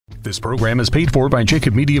This program is paid for by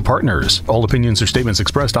Jacob Media Partners. All opinions or statements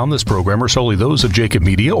expressed on this program are solely those of Jacob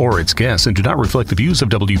Media or its guests and do not reflect the views of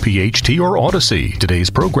WPHT or Odyssey.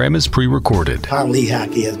 Today's program is pre-recorded. Lee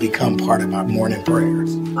hockey has become part of our morning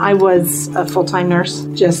prayers. I was a full-time nurse,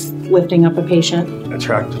 just lifting up a patient. A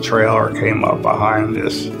tractor trailer came up behind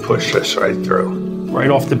us, pushed us right through.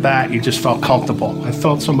 Right off the bat, you just felt comfortable. I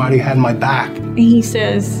felt somebody had my back. And he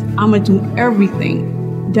says, I'm going to do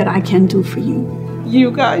everything that I can do for you.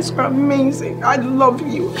 You guys are amazing. I love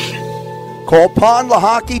you. Call Pond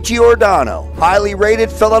Lahaki Giordano, highly rated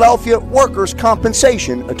Philadelphia workers'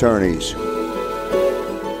 compensation attorneys. Now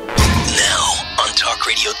on Talk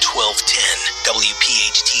Radio 1210,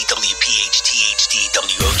 WPHT, WPHT HD,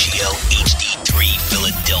 WOGL HD3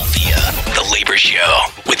 Philadelphia. The Labor Show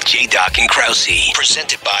with J. Doc and Krause,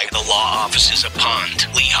 presented by the law offices of Pond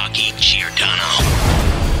Lahaki Giordano.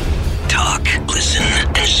 Talk, listen,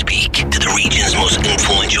 and speak to the region's most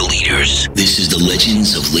influential leaders. This is the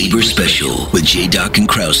Legends of Labor Special with J. Doc and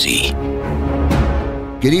Krause.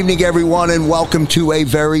 Good evening, everyone, and welcome to a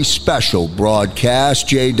very special broadcast.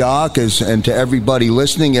 J. Doc, and to everybody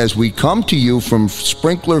listening, as we come to you from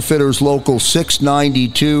Sprinkler Fitters Local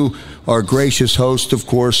 692, our gracious host, of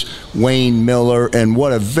course, Wayne Miller. And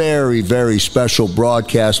what a very, very special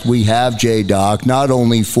broadcast we have, J-Doc, not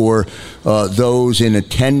only for those in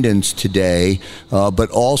attendance today, but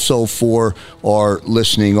also for our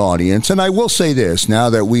listening audience. And I will say this, now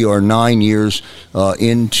that we are 9 years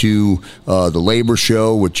into the Labor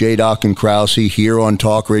Show with J-Doc and Krause here on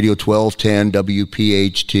Talk Radio 1210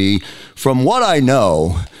 WPHT, from what I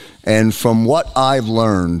know and from what I've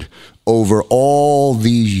learned over all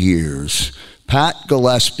these years, Pat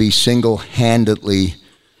Gillespie single-handedly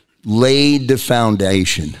laid the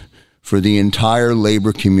foundation for the entire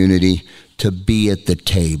labor community to be at the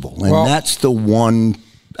table. And that's the one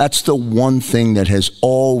thing that has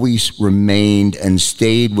always remained and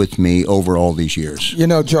stayed with me over all these years. You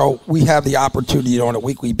know, Joe, we have the opportunity on a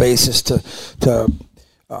weekly basis to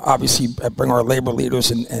obviously bring our labor leaders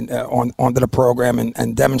and onto the program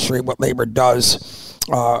and demonstrate what labor does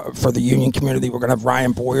for the union community. We're going to have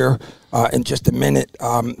Ryan Boyer in just a minute,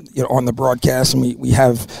 on the broadcast, and we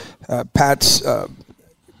have Pat's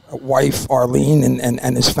wife Arlene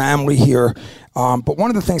and his family here. But one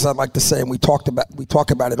of the things I'd like to say, and we talk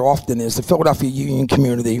about it often, is the Philadelphia union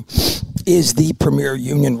community is the premier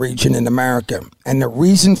union region in America, and the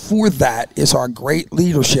reason for that is our great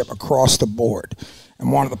leadership across the board.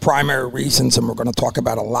 And one of the primary reasons, and we're going to talk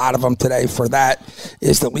about a lot of them today for that,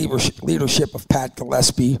 is the leadership of Pat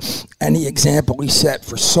Gillespie and the example he set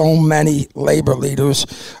for so many labor leaders,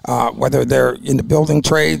 whether they're in the building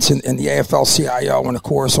trades, in the AFL-CIO, and of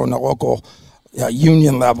course on the local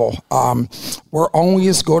union level. We're only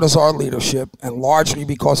as good as our leadership, and largely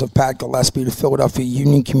because of Pat Gillespie, the Philadelphia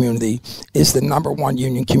union community is the number one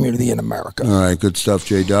union community in America. All right, good stuff,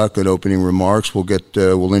 J-Doc. Good opening remarks.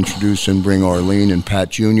 We'll introduce and bring Arlene and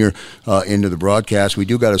Pat Jr. Into the broadcast. We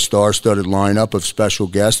do got a star-studded lineup of special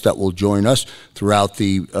guests that will join us throughout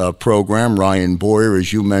the program. Ryan Boyer,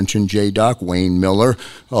 as you mentioned, J-Doc. Wayne Miller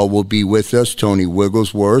will be with us. Tony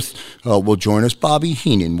Wigglesworth will join us. Bobby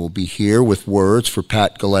Heenan will be here with words for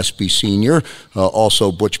Pat Gillespie Sr.,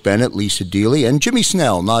 also Butch Bennett, Lisa Dealey, and Jimmy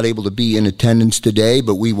Snell, not able to be in attendance today,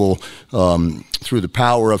 but we will, through the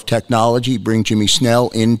power of technology, bring Jimmy Snell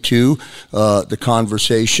into the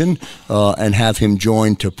conversation and have him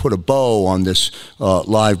join to put a bow on this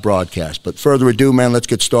live broadcast. But further ado, man, let's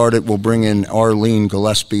get started. We'll bring in Arlene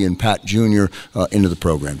Gillespie and Pat Jr. Into the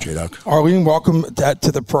program, J-Doc. Arlene, welcome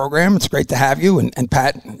to the program. It's great to have you, and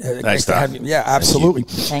Pat, nice to have you. Yeah, absolutely.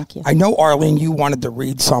 Thank you. I know, Arlene, you wanted to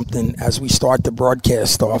read something as we start the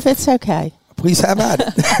broadcast off. If it's okay. Please have at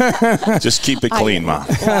it. Just keep it clean, Ma.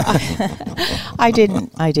 I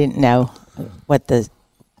didn't know what this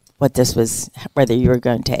was, whether you were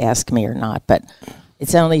going to ask me or not, but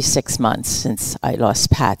it's only 6 months since I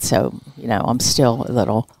lost Pat, so I'm still a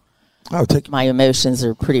little. My emotions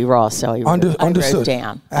are pretty raw, so I wrote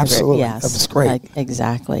down. Absolutely, yes, that was great.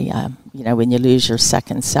 Exactly. When you lose your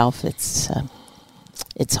second self, it's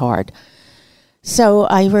hard. So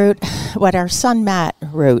I wrote what our son Matt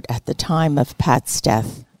wrote at the time of Pat's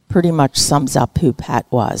death. Pretty much sums up who Pat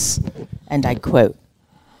was, and I quote: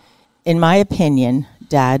 "In my opinion,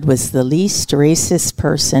 Dad was the least racist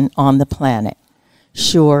person on the planet.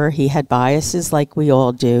 Sure, he had biases like we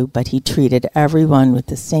all do, but he treated everyone with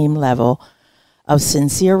the same level of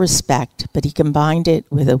sincere respect, but he combined it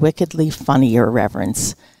with a wickedly funny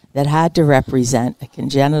irreverence that had to represent a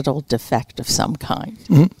congenital defect of some kind."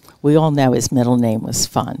 Mm-hmm. We all know his middle name was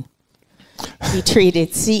Fun. He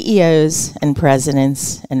treated CEOs and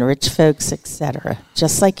presidents and rich folks, etc.,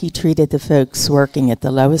 just like he treated the folks working at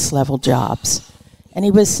the lowest level jobs. And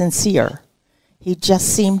he was sincere. He just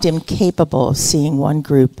seemed incapable of seeing one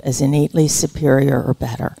group as innately superior or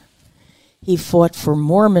better. He fought for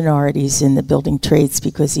more minorities in the building trades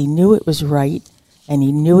because he knew it was right and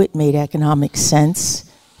he knew it made economic sense.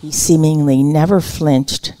 He seemingly never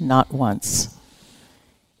flinched, not once.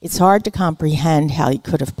 It's hard to comprehend how he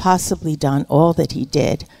could have possibly done all that he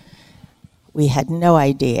did. We had no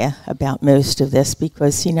idea about most of this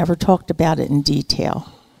because he never talked about it in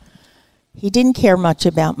detail. He didn't care much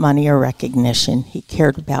about money or recognition. He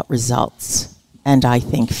cared about results, and I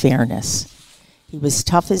think fairness. He was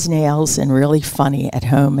tough as nails and really funny at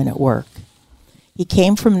home and at work. He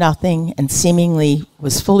came from nothing and seemingly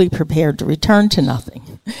was fully prepared to return to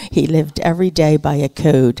nothing. He lived every day by a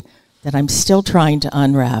code that I'm still trying to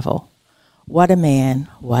unravel. What a man,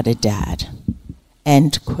 what a dad.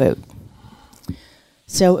 End quote.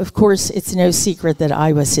 So, of course, it's no secret that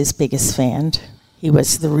I was his biggest fan. He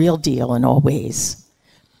was the real deal in all ways.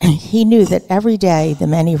 He knew that every day the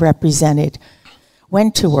men he represented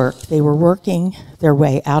went to work. They were working their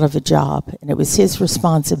way out of a job, and it was his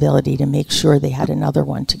responsibility to make sure they had another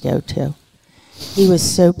one to go to. He was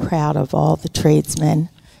so proud of all the tradesmen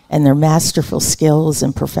and their masterful skills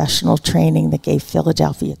and professional training that gave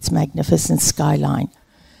Philadelphia its magnificent skyline,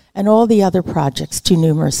 and all the other projects too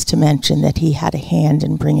numerous to mention that he had a hand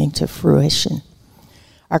in bringing to fruition.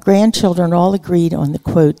 Our grandchildren all agreed on the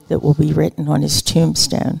quote that will be written on his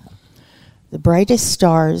tombstone. The brightest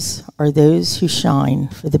stars are those who shine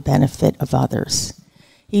for the benefit of others.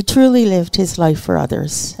 He truly lived his life for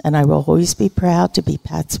others, and I will always be proud to be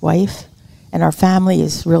Pat's wife, and our family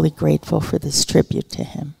is really grateful for this tribute to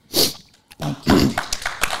him. Thank you.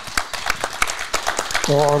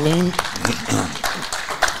 Well, Arlene,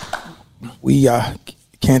 we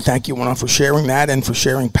can't thank you enough for sharing that and for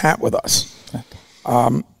sharing Pat with us.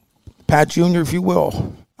 Okay. Pat Jr., if you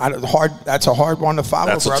will. That's a hard one to follow.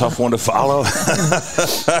 That's brother. A tough one to follow.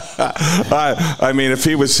 I mean, if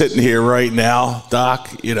he was sitting here right now, Doc,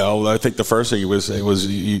 I think the first thing he would say was,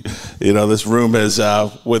 this room has,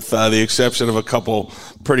 with the exception of a couple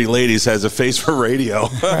pretty ladies, has a face for radio.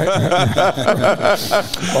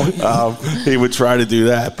 He would try to do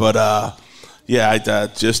that, but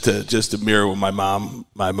just to mirror what my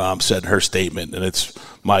mom said in her statement, and it's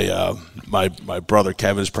my brother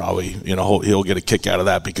Kevin's probably he'll get a kick out of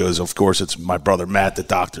that because of course it's my brother Matt, the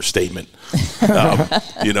doctor's statement,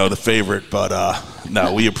 the favorite. But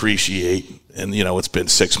no, we appreciate, and it's been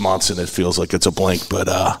 6 months and it feels like it's a blink. But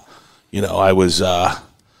I was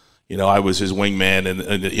his wingman, and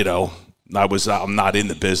I'm not in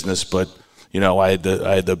the business, but I had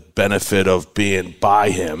the benefit of being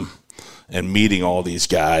by him and meeting all these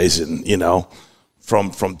guys, and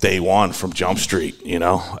from day one, from Jump Street,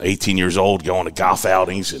 18 years old, going to golf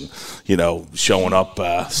outings and showing up,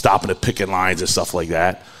 stopping at picket lines and stuff like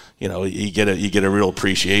that. You get a real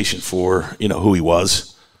appreciation for who he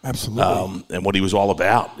was, absolutely, and what he was all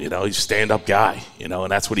about. He's a stand-up guy, and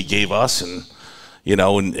that's what he gave us, and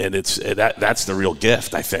and that's the real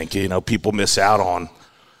gift. I think people miss out on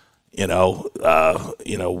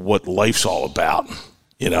what life's all about.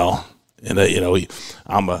 And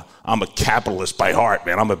I'm a capitalist by heart,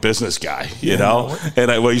 man. I'm a business guy, and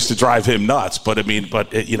I used to drive him nuts. But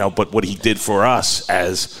but what he did for us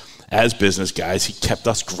as business guys, he kept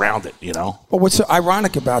us grounded, But what's so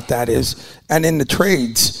ironic about that is, and in the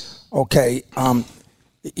trades, okay,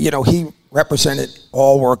 he represented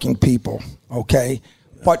all working people, okay,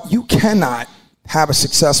 but you cannot have a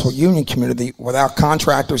successful union community without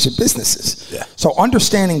contractors and businesses. Yeah. So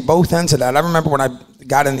understanding both ends of that. I remember when I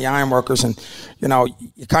got in the ironworkers, and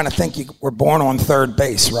you kind of think you were born on third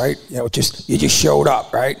base, right? You just showed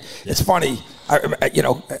up, right? Yeah. It's funny,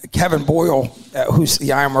 Kevin Boyle, who's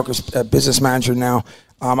the ironworkers business manager now.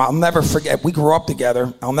 I'll never forget. We grew up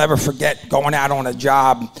together. I'll never forget going out on a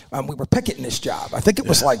job. We were picketing this job. I think it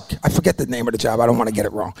was I forget the name of the job. I don't want to get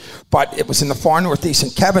it wrong, but it was in the far Northeast.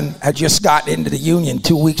 And Kevin had just gotten into the union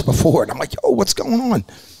 2 weeks before, and I'm like, "Yo, what's going on?"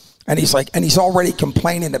 And he's like, and he's already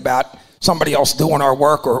complaining about somebody else doing our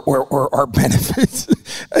work or our benefits.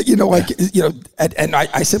 And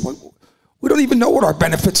I said, well, we don't even know what our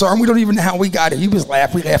benefits are, and we don't even know how we got it. We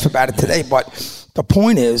laugh about it today, but the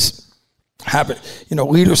point is,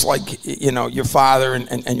 leaders like your father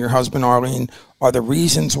and your husband Arlene are the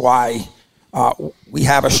reasons why we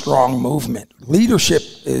have a strong movement. Leadership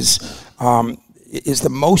is the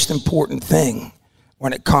most important thing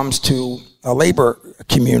when it comes to a labor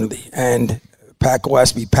community. And Pat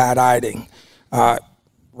Gillespie, Pat Eiding,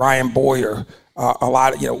 Ryan Boyer, a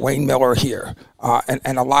lot of, Wayne Miller here,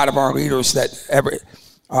 and a lot of our leaders that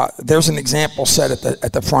there's an example set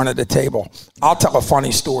at the front of the table. I'll tell a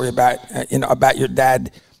funny story about your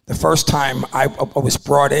dad. The first time I was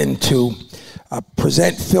brought in to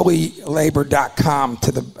present PhillyLabor.com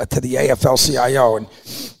to the AFL-CIO, and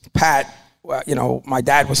Pat, my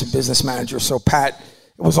dad was a business manager, so Pat,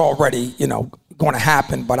 it was already going to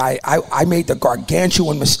happen, but I made the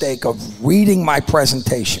gargantuan mistake of reading my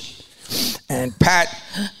presentation, and Pat,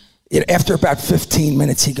 after about 15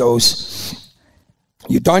 minutes, he goes,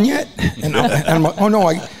 "You done yet?" And I'm like, "Oh no,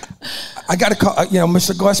 I got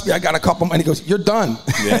Mr. Gillespie, I got a couple," and he goes, "You're done."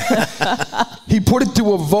 Yeah. He put it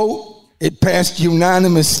to a vote. It passed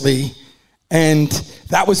unanimously, and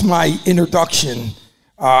that was my introduction.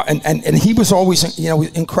 And he was always,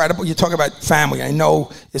 incredible. You talk about family. I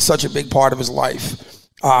know it's such a big part of his life.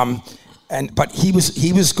 But he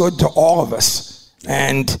was good to all of us.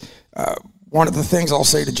 And one of the things I'll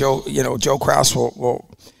say to Joe, Joe Kraus,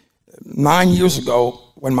 9 years ago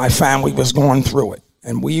when my family was going through it,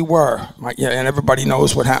 and and everybody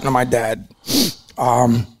knows what happened to my dad.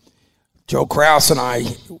 Joe Kraus and I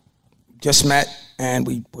just met, and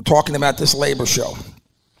we were talking about this labor show.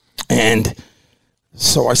 And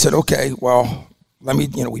so I said, okay, well,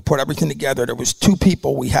 we put everything together. There was two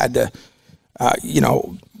people we had to,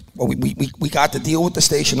 we got to deal with the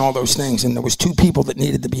station, all those things, and there was two people that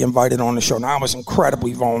needed to be invited on the show. Now, I was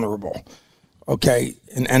incredibly vulnerable, okay?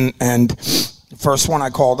 And the first one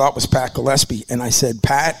I called up was Pat Gillespie, and I said,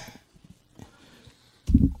 Pat,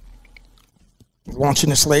 we're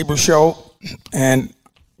launching this labor show, and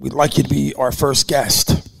we'd like you to be our first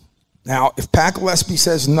guest. Now, if Pat Gillespie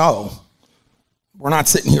says no, we're not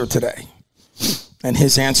sitting here today. And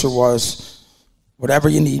his answer was, whatever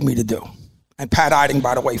you need me to do. And Pat Eiding,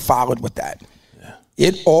 by the way, followed with that. Yeah.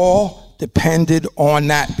 It all depended on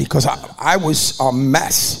that because I was a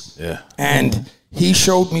mess. Yeah. And he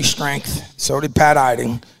showed me strength. So did Pat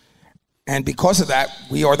Eiding. And because of that,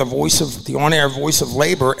 we are the on-air voice of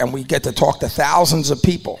labor, and we get to talk to thousands of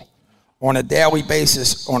people on a daily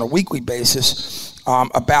basis, on a weekly basis,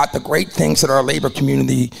 about the great things that our labor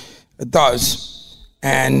community does.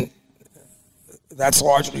 And that's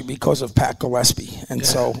largely because of Pat Gillespie. And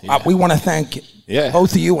we want to thank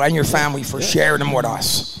both of you and your family for sharing them with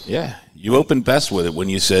us. Yeah, you opened best with it when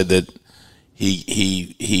you said that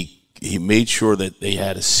he made sure that they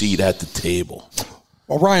had a seat at the table.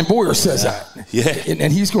 Well, Ryan Boyer says that. Yeah.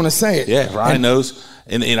 And he's going to say it. Yeah, Ryan knows.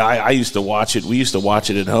 And I used to watch it. We used to watch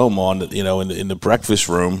it at home on in the breakfast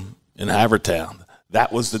room in Havertown.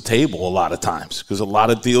 That was the table a lot of times because a lot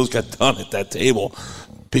of deals got done at that table.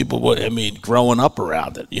 People growing up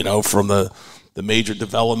around it, from the major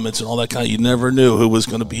developments and all that kind of, you never knew who was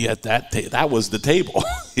going to be at that table. That was the table.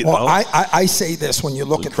 I say this, when you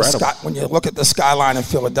look at the skyline of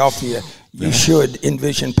Philadelphia, you should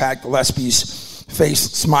envision Pat Gillespie's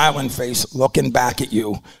smiling face, looking back at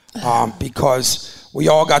you, because we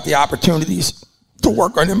all got the opportunities to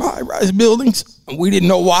work on them high-rise buildings, and we didn't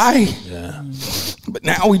know why. Yeah. But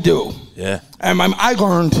now we do. Yeah. And I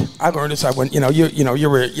learned as I went.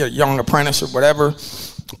 You're a young apprentice or whatever,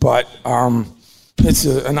 but it's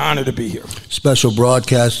an honor to be here. Special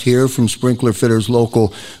broadcast here from Sprinkler Fitters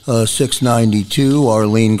Local 692.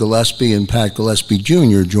 Arlene Gillespie and Pat Gillespie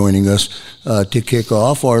Jr. joining us to kick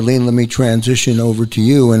off. Arlene, let me transition over to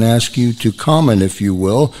you and ask you to comment, if you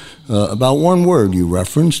will, about one word you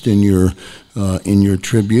referenced in your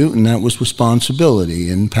tribute, and that was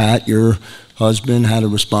responsibility. And Pat, your husband had a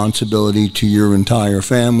responsibility to your entire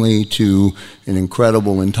family, to an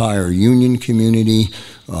incredible entire union community,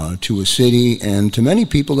 to a city, and to many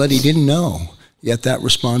people that he didn't know. Yet that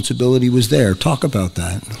responsibility was there. Talk about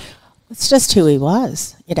that. It's just who he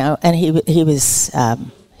was, and he was,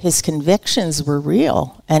 his convictions were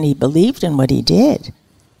real, and he believed in what he did.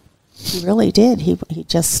 He really did. He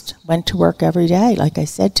just went to work every day, like I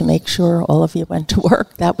said, to make sure all of you went to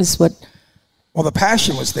work. That was what... Well, the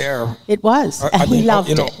passion was there. It was. He loved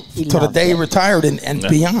it. Till the day he retired and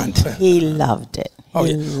beyond. He loved it.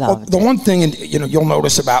 He loved it. The one thing, you'll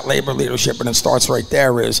notice about labor leadership, and it starts right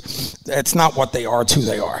there, is it's not what they are, it's who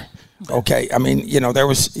they are. Okay? There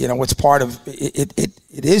was, it's part of,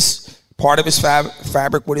 it is part of his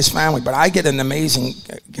fabric with his family. But I get an amazing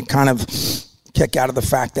kind of kick out of the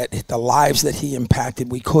fact that the lives that he impacted,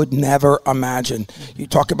 we could never imagine. You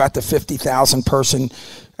talk about the 50,000 person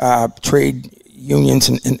trade unions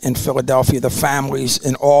in Philadelphia, the families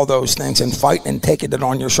and all those things, and fighting and taking it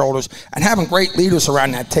on your shoulders and having great leaders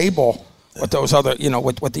around that table with those other,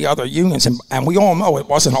 with the other unions, and we all know it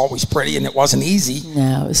wasn't always pretty and it wasn't easy.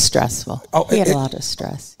 No, it was stressful. He had a lot of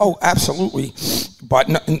stress. Oh, absolutely, but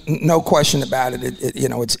no question about it.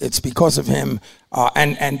 It's because of him,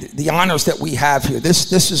 and the honors that we have here.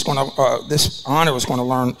 This honor is going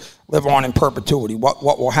to live on in perpetuity. What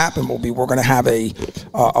will happen will be we're going to have a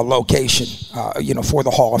location, for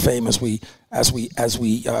the Hall of Fame as we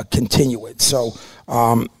continue it. So.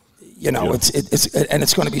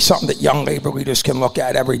 It's going to be something that young labor leaders can look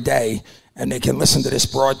at every day, and they can listen to this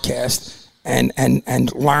broadcast and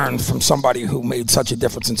learn from somebody who made such a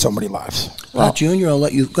difference in so many lives. Well, Junior, I'll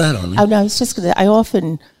let you go ahead on that. Oh, no, I was just going to, I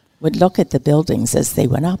often would look at the buildings as they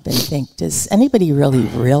went up and think, does anybody really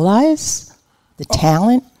realize the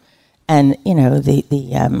talent? And,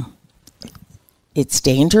 it's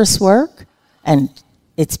dangerous work, and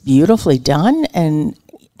it's beautifully done, and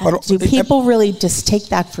do people really just take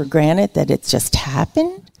that for granted that it just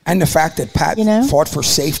happened? And the fact that Pat fought for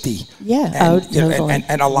safety. Yeah. And,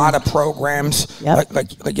 and a lot of programs,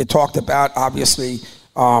 like you talked about, obviously,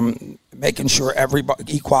 making sure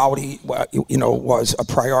everybody, equality, was a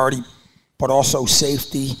priority, but also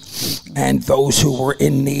safety and those who were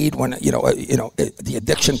in need when, the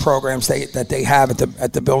addiction programs that they have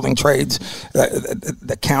at the building trades,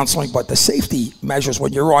 the counseling, but the safety measures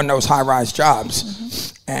when you're on those high-rise jobs.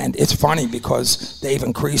 Mm-hmm. And it's funny because they've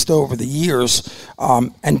increased over the years,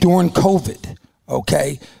 and during COVID,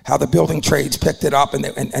 how the building trades picked it up, and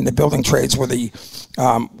the building trades were the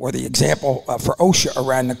example for OSHA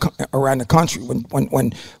around the country.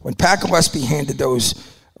 When Pat Gillespie handed those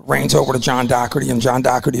reins over to John Doherty and John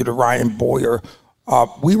Doherty to Ryan Boyer,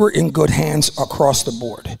 we were in good hands across the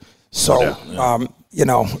board. So,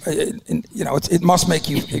 it must make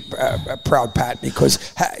you proud, Pat, because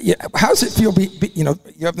how does it feel?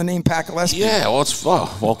 You have the name Pat Gillespie. Yeah, well, it's fun.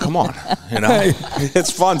 Well, come on, it's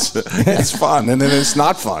fun. It's fun, and then it's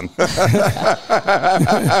not fun.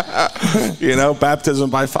 Baptism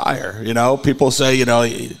by fire. People say,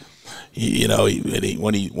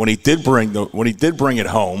 when he did bring it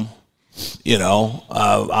home,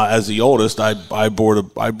 as the oldest, I bore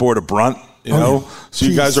a brunt. So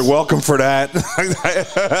you guys are welcome for that.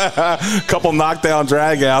 A couple knockdown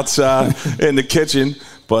dragouts in the kitchen,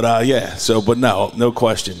 but but no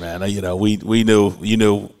question, man. We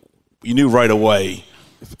knew right away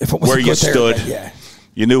where you stood. Yeah.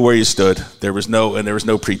 You knew where you stood. There was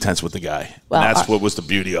no pretense with the guy. Well, and that's what was the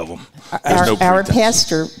beauty of him. Our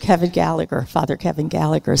pastor, Father Kevin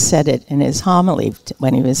Gallagher, said it in his homily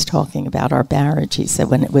when he was talking about our marriage. He said,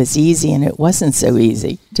 when it was easy, and it wasn't so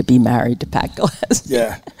easy to be married to Pat Gillespie.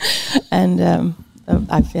 Yeah. And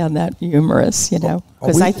I found that humorous,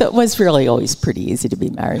 because I thought it was really always pretty easy to be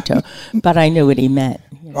married to him, but I knew what he meant.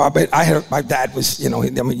 But my dad was, if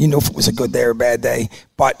it was a good day or a bad day,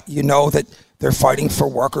 but that they're fighting for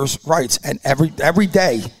workers' rights, and every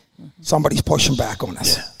day somebody's pushing back on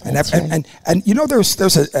us. Yeah, and there's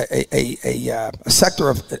a sector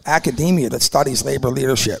of academia that studies labor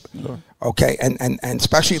leadership. Sure. And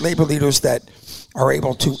especially labor leaders that are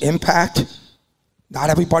able to impact. Not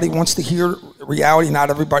everybody wants to hear reality.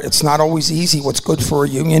 It's not always easy what's good for a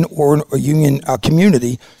union or a union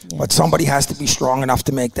community, but somebody has to be strong enough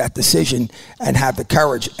to make that decision and have the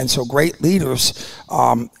courage. And so great leaders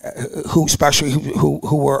who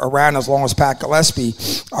were around as long as Pat Gillespie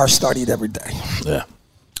are studied every day. Yeah.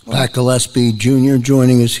 Pat Gillespie Jr.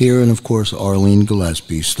 joining us here, and of course Arlene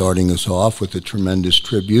Gillespie starting us off with a tremendous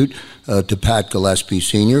tribute to Pat Gillespie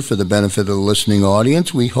Sr. For the benefit of the listening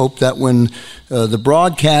audience, we hope that when the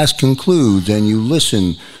broadcast concludes and you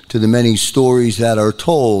listen to the many stories that are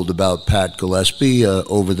told about Pat Gillespie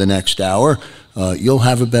over the next hour, you'll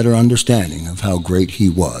have a better understanding of how great he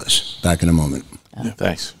was. Back in a moment. Yeah,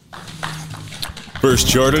 thanks. First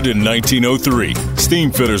chartered in 1903,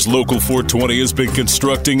 Steamfitters Local 420 has been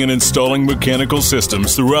constructing and installing mechanical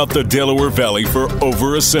systems throughout the Delaware Valley for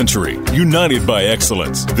over a century. United by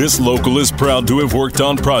excellence, this local is proud to have worked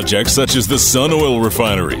on projects such as the Sun Oil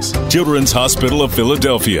Refineries, Children's Hospital of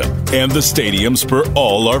Philadelphia, and the stadiums for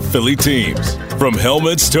all our Philly teams. From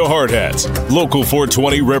helmets to hard hats, Local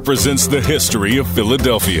 420 represents the history of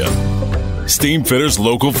Philadelphia. Steamfitters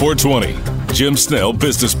Local 420, Jim Snell,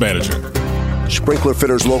 Business Manager. Sprinkler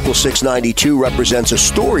Fitters Local 692 represents a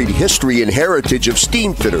storied history and heritage of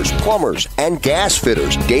steam fitters, plumbers, and gas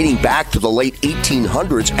fitters dating back to the late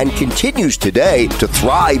 1800s and continues today to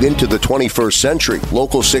thrive into the 21st century.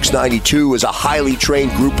 Local 692 is a highly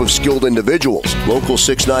trained group of skilled individuals. Local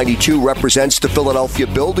 692 represents the Philadelphia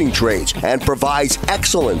building trades and provides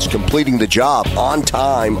excellence, completing the job on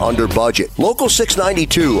time, under budget. Local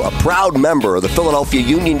 692, a proud member of the Philadelphia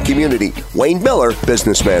union community. Wayne Miller,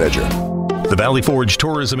 Business Manager. The Valley Forge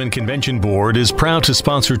Tourism and Convention Board is proud to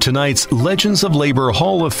sponsor tonight's Legends of Labor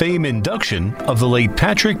Hall of Fame induction of the late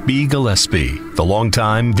Patrick B. Gillespie, the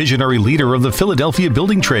longtime visionary leader of the Philadelphia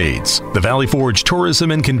building trades. The Valley Forge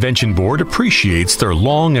Tourism and Convention Board appreciates their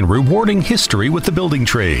long and rewarding history with the building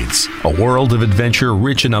trades. A world of adventure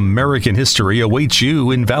rich in American history awaits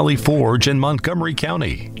you in Valley Forge and Montgomery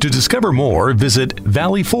County. To discover more, visit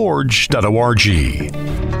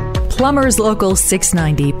valleyforge.org. Plumbers Local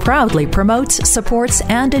 690 proudly promotes, supports,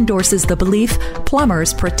 and endorses the belief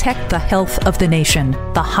plumbers protect the health of the nation.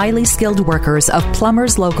 The highly skilled workers of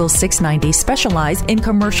Plumbers Local 690 specialize in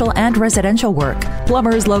commercial and residential work.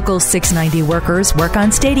 Plumbers Local 690 workers work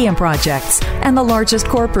on stadium projects and the largest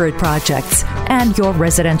corporate projects and your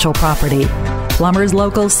residential property. Plumbers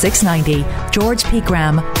Local 690, George P.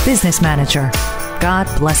 Graham, Business Manager. God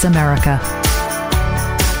bless America.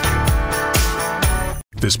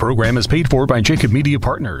 This program is paid for by Jacob Media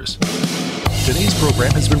Partners. Today's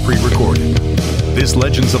program has been pre-recorded. This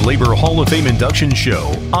Legends of Labor Hall of Fame induction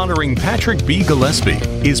show honoring Patrick B. Gillespie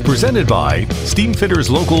is presented by Steam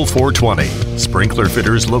Fitters Local 420, Sprinkler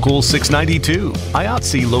Fitters Local 692,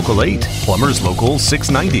 IATSE Local 8, Plumbers Local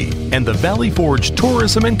 690, and the Valley Forge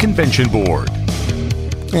Tourism and Convention Board.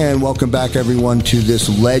 And welcome back, everyone, to this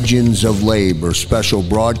Legends of Labor special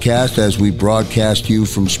broadcast as we broadcast you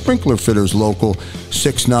from Sprinkler Fitters Local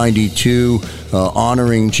 692,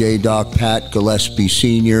 honoring J-Doc Pat Gillespie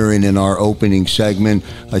Sr. And in our opening segment,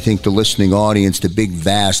 I think the listening audience, the big,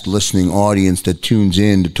 vast listening audience that tunes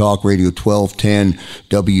in to Talk Radio 1210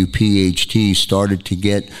 WPHT started to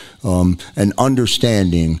get an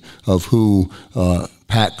understanding of who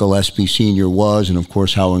Pat Gillespie Sr. was, and of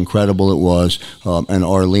course how incredible it was. And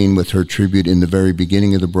Arlene, with her tribute in the very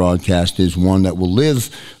beginning of the broadcast, is one that will live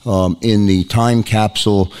in the time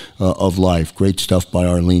capsule of life. Great stuff by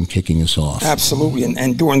Arlene kicking us off. Absolutely.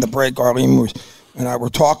 And during the break, Arlene and I were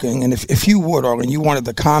talking, and if you would, Arlene, you wanted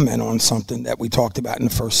to comment on something that we talked about in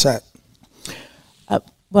the first set. Do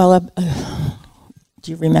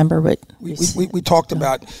you remember what we talked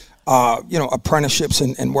about? Apprenticeships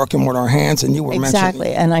and working with our hands, and you were mentioning.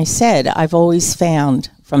 Exactly, and I said, I've always found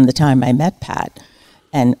from the time I met Pat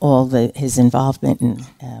and all his involvement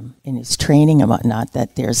in his training and whatnot,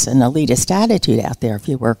 that there's an elitist attitude out there. If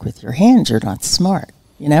you work with your hands, you're not smart,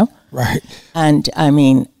 Right. And, I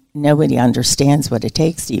mean, nobody understands what it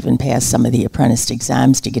takes to even pass some of the apprentice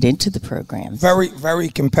exams to get into the program. Very, very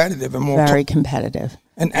competitive. And very competitive.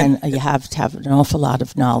 And you have to have an awful lot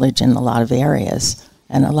of knowledge in a lot of areas.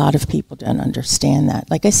 And a lot of people don't understand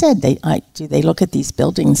that. Like I said, they look at these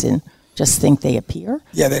buildings and just think they appear?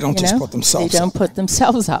 Yeah, they don't just put themselves up. They don't put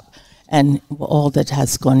themselves up. And all that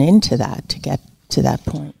has gone into that to get to that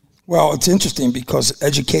point. Well, it's interesting because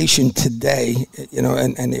education today,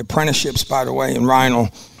 and the apprenticeships, by the way, and Ryan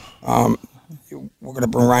we're going to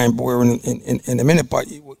bring Ryan Boyer in a minute, but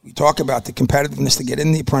we talk about the competitiveness to get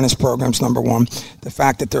in the apprentice programs, number one. The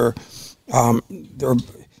fact that they're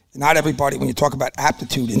not everybody, when you talk about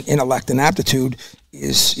aptitude and intellect and aptitude,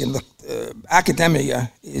 is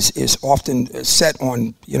academia is often set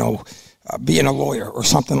on being a lawyer or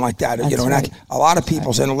something like that. That's right. And a lot of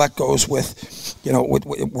people's intellect goes with with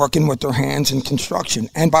working with their hands in construction.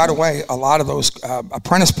 And by the way, a lot of those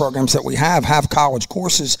apprentice programs that we have college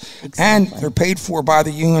courses, and they're paid for by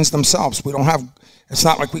the unions themselves. We don't have. It's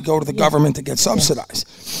not like we go to the government to get subsidized.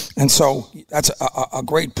 And so that's a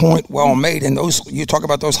great point, well made. And you talk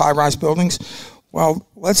about those high-rise buildings. Well,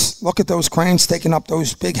 let's look at those cranes taking up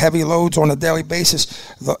those big, heavy loads on a daily basis.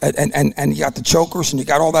 And you got the chokers and you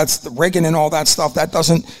got all that, the rigging and all that stuff. That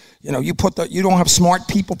doesn't, you don't have smart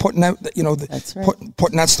people putting that, That's right.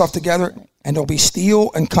 putting that stuff together. And there'll be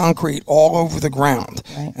steel and concrete all over the ground.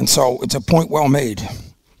 Right. And so it's a point well made.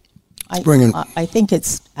 I think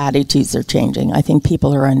its attitudes are changing. I think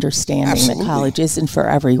people are understanding that college isn't for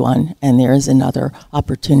everyone, and there is another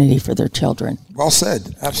opportunity for their children. Well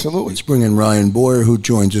said. Absolutely. Let's bring in Ryan Boyer, who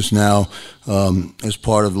joins us now as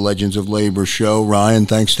part of the Legends of Labor show. Ryan,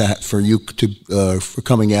 thanks for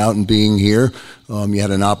coming out and being here. You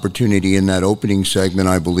had an opportunity in that opening segment,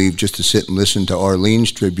 I believe, just to sit and listen to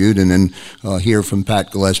Arlene's tribute and then hear from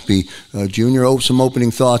Pat Gillespie Jr. Some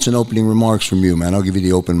opening thoughts and opening remarks from you, man. I'll give you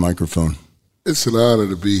the open microphone. It's an honor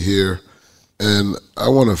to be here, and I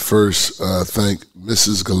want to first thank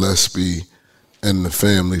Mrs. Gillespie and the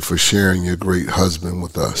family for sharing your great husband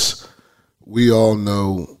with us. We all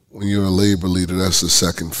know when you're a labor leader, that's a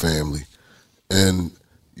second family, and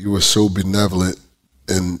you were so benevolent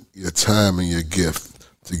in your time and your gift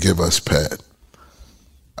to give us Pat.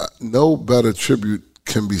 No better tribute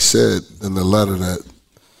can be said than the letter that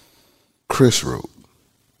Chris wrote.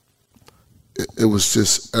 it was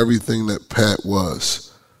just everything that Pat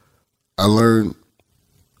was. I learned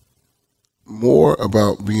more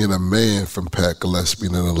about being a man from Pat Gillespie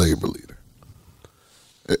than a labor leader.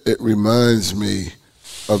 It reminds me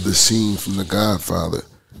of the scene from The Godfather.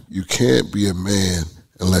 You can't be a man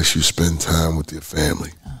unless you spend time with your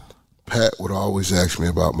family. Pat would always ask me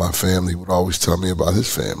about my family, would always tell me about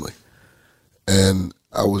his family. And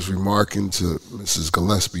I was remarking to Mrs.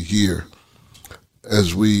 Gillespie here,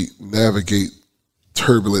 as we navigate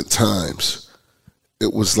turbulent times,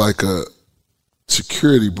 it was like a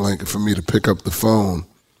security blanket for me to pick up the phone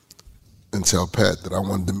and tell Pat that I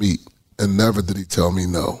wanted to meet. And never did he tell me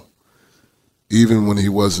no. Even when he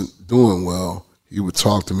wasn't doing well, he would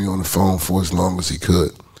talk to me on the phone for as long as he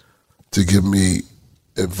could to give me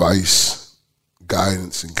advice,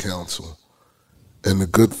 guidance, and counsel. And the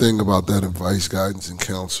good thing about that advice, guidance, and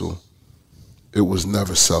counsel, it was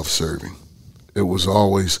never self-serving. It was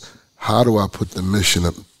always, how do I put the mission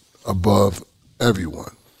above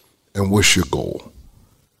everyone? And what's your goal?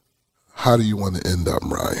 How do you want to end up,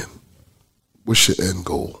 Ryan? What's your end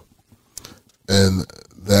goal? And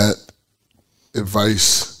that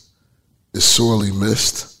advice is sorely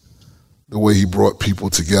missed, the way he brought people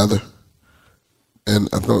together. And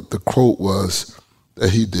I thought the quote was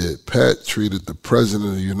that he did. Pat treated the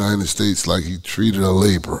President of the United States like he treated a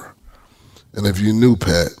laborer. And if you knew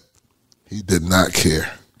Pat, he did not care.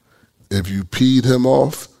 If you peed him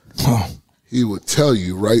off, he would tell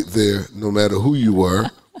you right there, no matter who you were,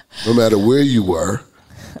 no matter where you were,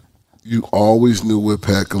 you always knew where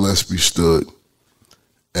Pat Gillespie stood.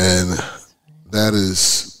 And that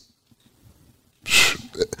is,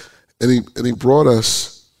 and he brought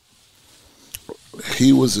us,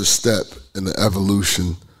 he was a step in the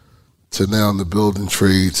evolution to now the building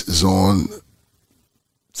trades is on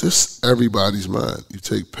just everybody's mind. You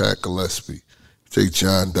take Pat Gillespie, you take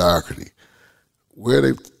John Doherty. Where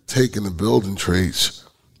they've taken the building trades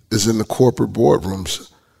is in the corporate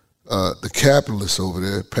boardrooms. The capitalist over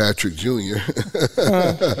there, Patrick Jr.,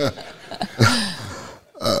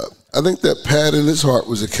 I think that Pat in his heart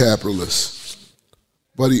was a capitalist,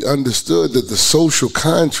 but he understood that the social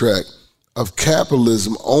contract of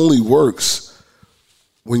capitalism only works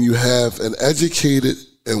when you have an educated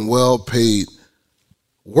and well-paid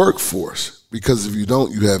workforce, because if you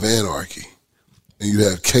don't, you have anarchy and you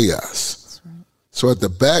have chaos. Right. So at the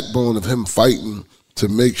backbone of him fighting to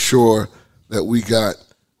make sure that we got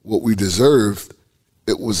what we deserved,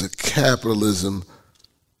 it was a capitalism,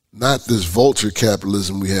 not this vulture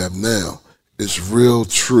capitalism we have now. It's real,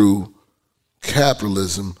 true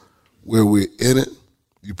capitalism where we're in it.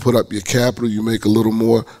 You put up your capital, you make a little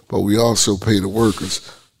more, but we also pay the workers.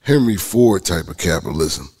 Henry Ford type of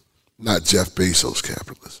capitalism, not Jeff Bezos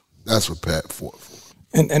capitalism. That's what Pat fought for.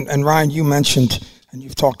 And Ryan, you mentioned, and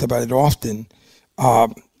you've talked about it often,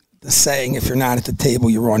 the saying, if you're not at the table,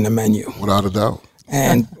 you're on the menu. Without a doubt.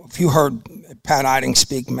 And if you heard Pat Eiding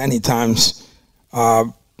speak many times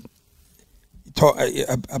talk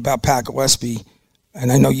about Pat Gillespie,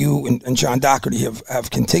 and I know you and John Doherty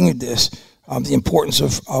have continued this, the importance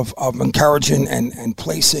of encouraging and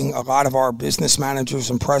placing a lot of our business managers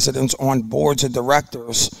and presidents on boards of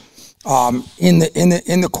directors in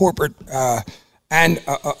the corporate and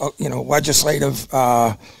legislative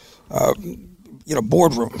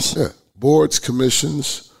boardrooms. Yeah, boards,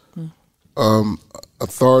 commissions,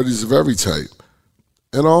 authorities of every type,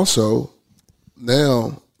 and also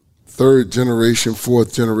now third generation,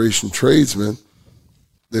 fourth generation tradesmen.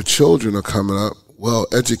 Their children are coming up well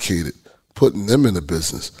educated, putting them in the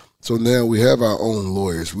business. So now we have our own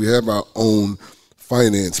lawyers, we have our own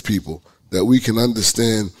finance people that we can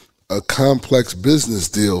understand a complex business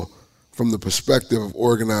deal from the perspective of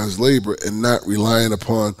organized labor and not relying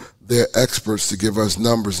upon their experts to give us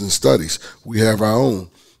numbers and studies. We have our own.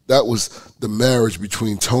 That was the marriage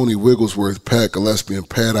between Tony Wigglesworth, Pat Gillespie, and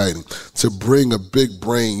Pat Eiding, to bring a big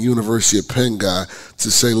brain University of Penn guy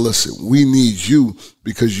to say, listen, we need you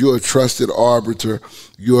because you're a trusted arbiter,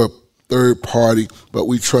 you're a third party, but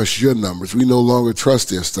we trust your numbers. We no longer trust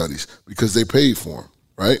their studies because they paid for them,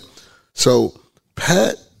 right? So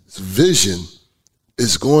Pat's vision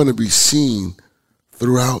is going to be seen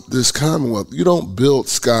throughout this Commonwealth. You don't build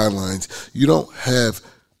skylines. You don't have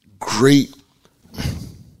great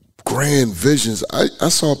grand visions. I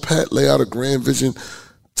saw Pat lay out a grand vision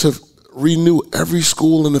to renew every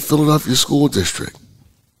school in the Philadelphia school district.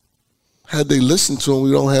 Had they listened to him,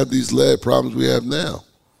 we don't have these lead problems we have now.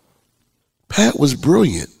 Pat was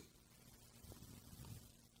brilliant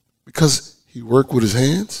because he worked with his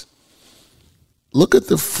hands. Look at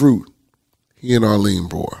the fruit he and Arlene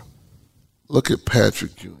bore. Look at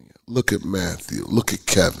Patrick Jr. Look at Matthew. Look at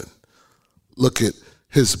Kevin. look at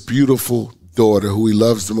his beautiful daughter, who he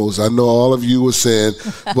loves the most. I know all of you were saying,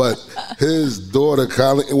 but his daughter,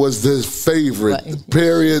 Colleen, was his favorite,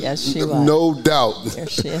 period. Yes, she was. No doubt.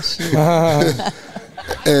 Yes, she was.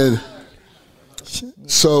 And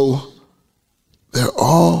so they're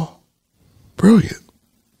all brilliant.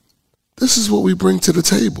 This is what we bring to the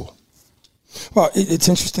table. Well, it's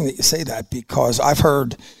interesting that you say that, because I've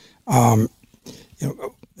heard,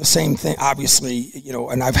 the same thing, obviously,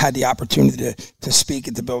 and I've had the opportunity to speak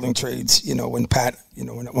at the building trades, when Pat,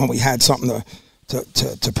 when we had something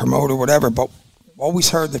to promote or whatever, but always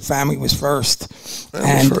heard that family was first.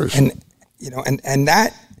 And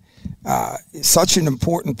that is such an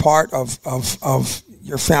important part of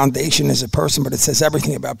your foundation as a person, but it says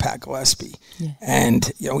everything about Pat Gillespie. Yeah.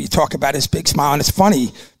 And, you talk about his big smile, and it's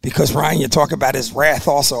funny because, Ryan, you talk about his wrath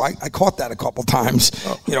also. I caught that a couple times.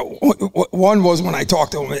 Oh. One was when I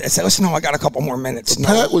talked to him, I said, listen, I got a couple more minutes.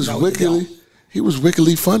 Pat was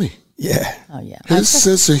wickedly funny. Yeah. Oh, yeah. His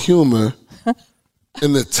sense of humor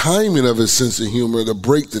and the timing of his sense of humor to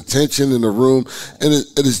break the tension in the room, and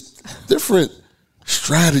it is different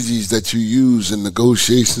strategies that you use in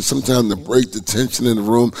negotiations, sometimes to break the tension in the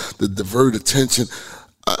room, to divert attention.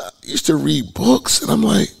 I used to read books, and I'm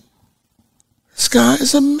like, this guy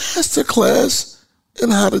is a master class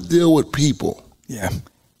in how to deal with people. Yeah.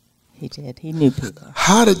 He did. He knew people.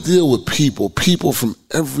 How to deal with people from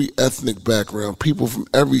every ethnic background, people from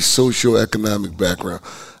every socioeconomic background.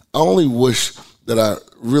 I only wish that I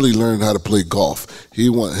really learned how to play golf. He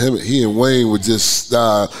and Wayne would just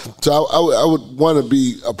so I would want to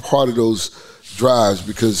be a part of those drives,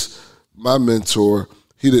 because my mentor,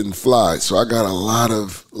 he didn't fly, so I got a lot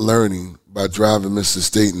of learning by driving Mr.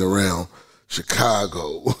 Staten around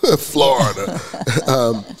Chicago, Florida.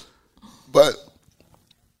 But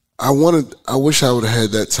I wish I would have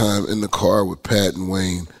had that time in the car with Pat and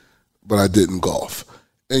Wayne, but I didn't golf.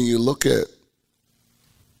 And you look at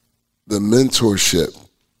the mentorship,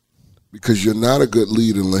 because you're not a good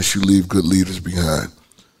leader unless you leave good leaders behind.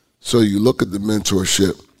 So you look at the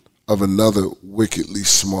mentorship of another wickedly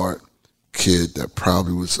smart kid that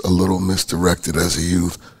probably was a little misdirected as a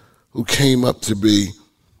youth, who came up to be,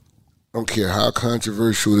 I don't care how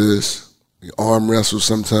controversial it is, we arm wrestle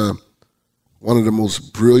sometime, one of the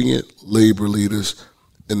most brilliant labor leaders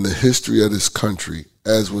in the history of this country,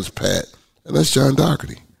 as was Pat, and that's John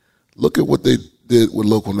Doherty. Look at what they did with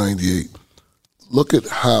Local 98. Look at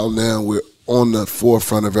how now we're on the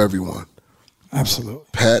forefront of everyone. Absolutely.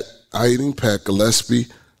 Pat Gillespie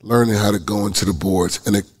learning how to go into the boards,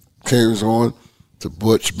 and it carries on to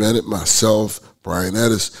Butch Bennett, myself, Brian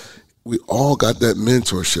Edis. We all got that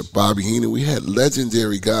mentorship. Bobby Heenan. We had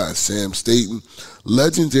legendary guys, Sam Staten,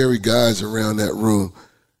 legendary guys around that room.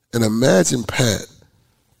 And imagine Pat.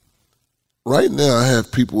 Right now I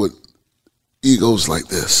have people with egos like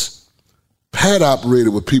this. Pat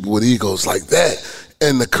operated with people with egos like that.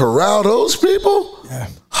 And to corral those people? Yeah.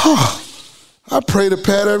 I pray to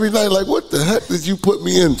Pat every night, like, what the heck did you put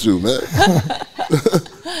me into, man?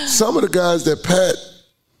 Some of the guys that Pat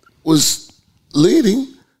was leading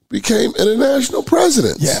became international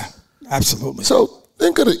presidents. Yeah, absolutely. So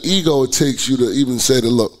think of the ego it takes you to even say that,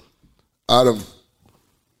 look, out of a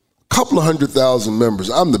couple of 100,000 members,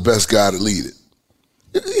 I'm the best guy to lead it.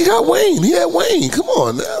 He got Wayne. He had Wayne. Come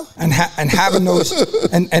on now. And having those,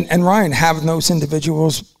 and Ryan, having those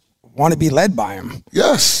individuals want to be led by him.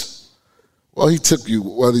 Yes. Well, he took you,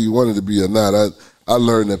 whether you wanted to be or not. I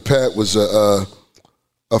learned that Pat was a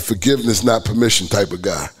forgiveness, not permission type of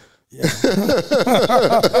guy. Yeah.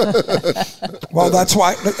 Well, that's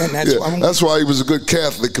why. And that's why he was a good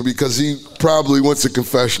Catholic, because he probably went to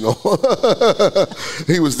confessional.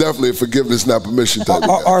 He was definitely a forgiveness, not permission type of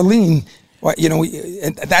guy. Arlene. Well,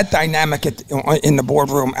 that dynamic in the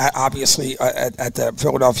boardroom, obviously at the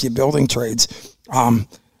Philadelphia Building Trades, when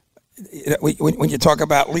you talk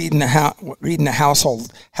about leading the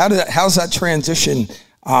household, how's that transition?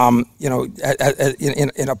 In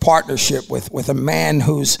a partnership with a man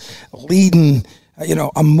who's leading,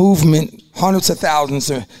 a movement, hundreds of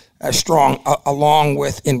thousands strong, along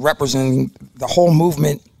with in representing the whole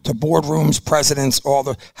movement to boardrooms, presidents,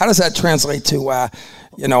 how does that translate to,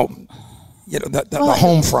 the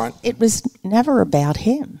home front? It was never about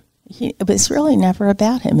him. It was really never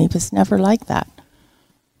about him. He was never like that.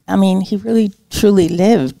 I mean, he really, truly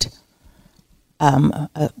lived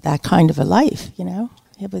that kind of a life,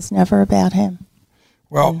 It was never about him.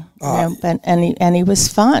 Well, and he was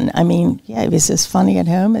fun. I mean, he was as funny at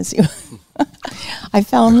home as he I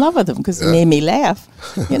fell in love with him because he made me laugh,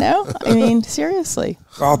 I mean, seriously.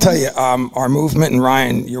 Well, I'll tell you, our movement, and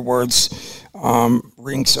Ryan, your words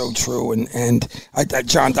rings so true. And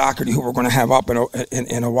John Doherty, who we're going to have up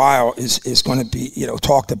in a while, is going to be,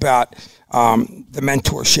 talked about the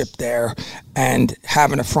mentorship there and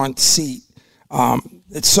having a front seat.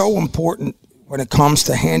 It's so important when it comes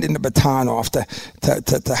to handing the baton off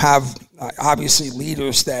to have obviously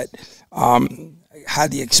leaders that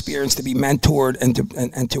had the experience to be mentored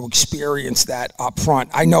and to experience that up front.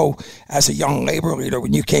 I know as a young labor leader,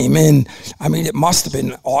 when you came in, I mean, it must have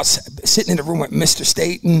been awesome sitting in the room with Mr.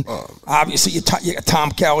 Staten. Obviously, you got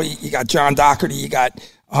Tom Kelly, you got John Doherty, you got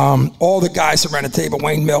all the guys around the table,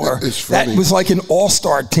 Wayne Miller. That was like an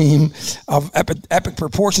all-star team of epic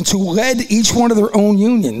proportions who led each one of their own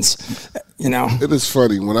unions. It is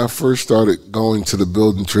funny. When I first started going to the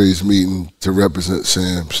building trades meeting to represent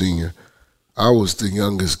Sam Sr., I was the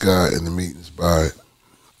youngest guy in the meetings by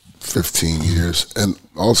 15 years and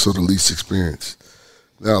also the least experienced.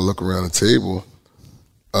 Now I look around the table,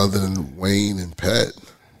 other than Wayne and Pat,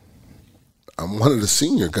 I'm one of the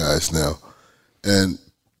senior guys now. And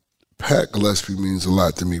Pat Gillespie means a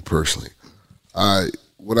lot to me personally.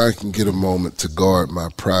 When I can get a moment to guard my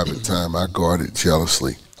private time, I guard it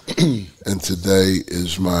jealously. And today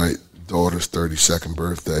is my daughter's 32nd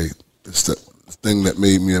birthday. It's the thing that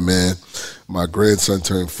made me a man. My grandson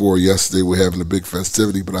turned 4 yesterday. We're having a big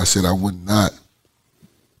festivity, but I said I would not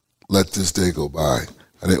let this day go by.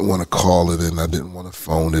 I didn't want to call it in. I didn't want to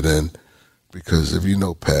phone it in, because if you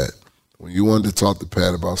know Pat, when you wanted to talk to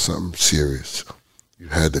Pat about something serious, you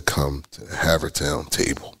had to come to the Havertown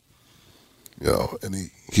table. And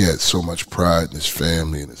he had so much pride in his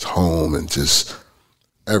family and his home and just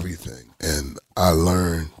everything. And I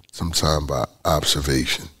learned sometime by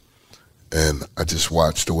observation. And I just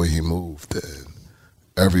watched the way he moved, and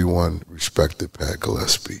everyone respected Pat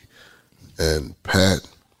Gillespie. And Pat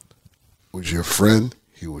was your friend.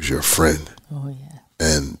 He was your friend. Oh, yeah.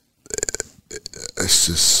 And it's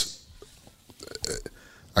just,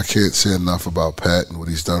 I can't say enough about Pat and what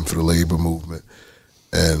he's done for the labor movement.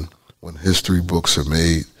 And when history books are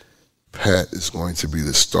made, Pat is going to be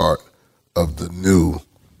the start of the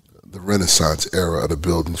Renaissance era of the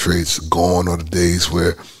building trades. Gone are the days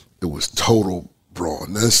where it was total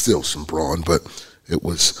brawn. There's still some brawn, but it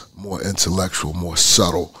was more intellectual, more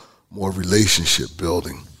subtle, more relationship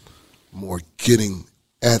building, more getting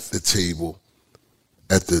at the table,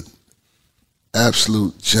 at the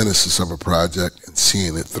absolute genesis of a project and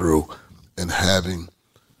seeing it through, and having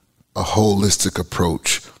a holistic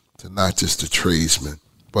approach to not just the tradesmen,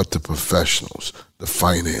 but the professionals, the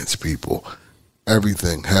finance people,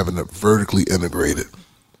 everything, having it vertically integrated,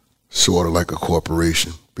 sort of like a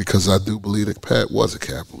corporation. Because I do believe that Pat was a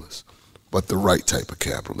capitalist, but the right type of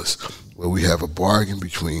capitalist, where we have a bargain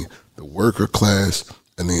between the worker class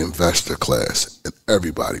and the investor class, and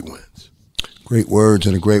everybody wins. Great words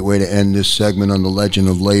and a great way to end this segment on the Legend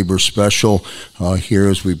of Labor special here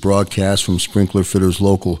as we broadcast from Sprinkler Fitters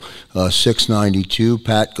Local 692.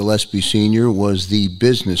 Pat Gillespie Sr. was the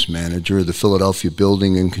business manager of the Philadelphia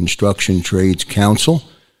Building and Construction Trades Council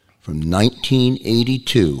from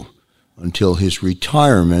 1982 until his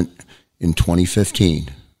retirement in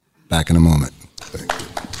 2015. Back in a moment. Thank you.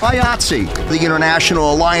 IATSE, the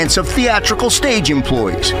International Alliance of Theatrical Stage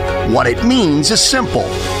Employees. What it means is simple.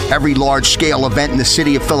 Every large-scale event in the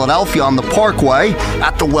city of Philadelphia on the Parkway,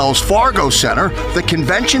 at the Wells Fargo Center, the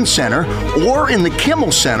Convention Center, or in the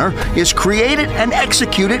Kimmel Center is created and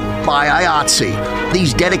executed by IATSE.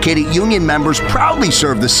 These dedicated union members proudly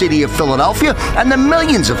serve the city of Philadelphia and the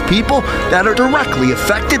millions of people that are directly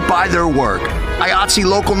affected by their work. IATSE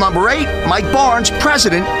Local Number 8, Mike Barnes,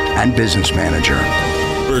 President and Business Manager.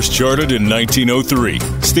 First chartered in 1903,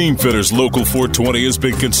 Steamfitters Local 420 has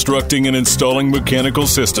been constructing and installing mechanical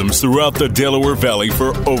systems throughout the Delaware Valley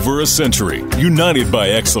for over a century. United by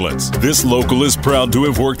excellence, this local is proud to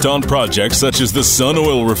have worked on projects such as the Sun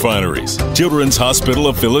Oil Refineries, Children's Hospital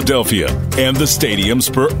of Philadelphia, and the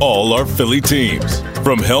stadiums for all our Philly teams.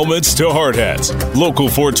 From helmets to hard hats, Local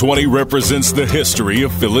 420 represents the history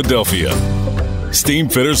of Philadelphia.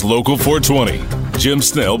 Steamfitters Local 420, Jim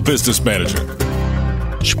Snell, Business Manager.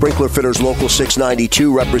 Sprinkler Fitters Local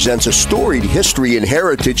 692 represents a storied history and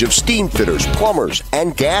heritage of steam fitters, plumbers,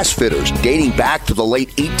 and gas fitters dating back to the late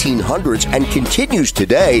 1800s and continues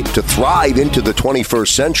today to thrive into the 21st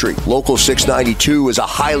century. Local 692 is a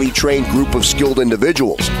highly trained group of skilled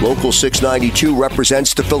individuals. Local 692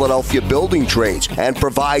 represents the Philadelphia building trades and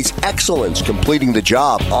provides excellence, completing the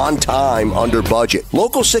job on time, under budget.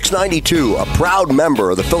 Local 692, a proud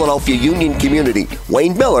member of the Philadelphia union community.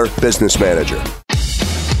 Wayne Miller, Business Manager.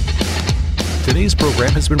 Today's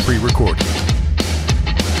program has been pre-recorded.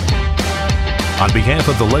 On behalf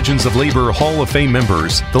of the Legends of Labor Hall of Fame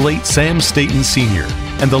members, the late Sam Staton Sr.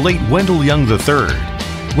 and the late Wendell Young III,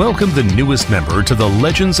 welcome the newest member to the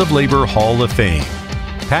Legends of Labor Hall of Fame,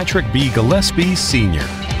 Patrick B. Gillespie Sr.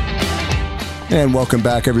 And welcome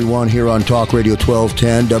back, everyone, here on Talk Radio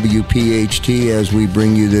 1210 WPHT as we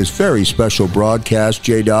bring you this very special broadcast.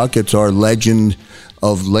 J-Doc, it's our Legend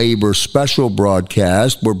of Labor special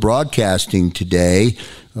broadcast. We're broadcasting today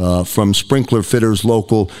from Sprinkler Fitters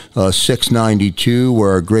Local 692,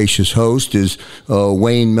 where our gracious host is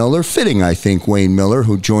Wayne Miller. Fitting, I think, Wayne Miller,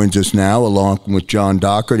 who joins us now, along with John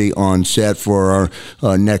Doherty on set for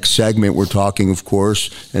our next segment. We're talking, of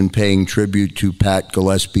course, and paying tribute to Pat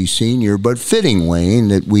Gillespie Sr., but fitting, Wayne,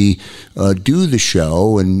 that we do the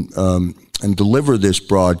show and deliver this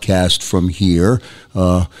broadcast from here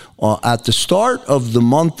at the start of the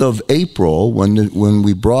month of April when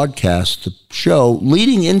we broadcast the show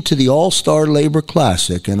leading into the All-Star Labor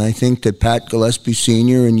Classic. And I think that Pat Gillespie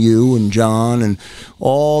Sr. and you and John and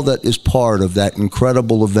all that is part of that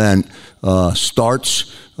incredible event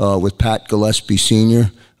starts with Pat Gillespie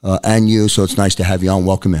Sr. And you. So it's nice to have you on.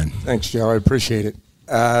 Welcome in. Thanks, Joe. I appreciate it.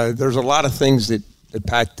 There's a lot of things that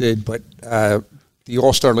Pat did, but the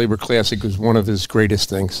All-Star Labor Classic was one of his greatest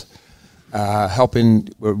things.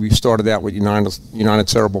 We started out with United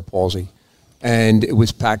Cerebral Palsy, and it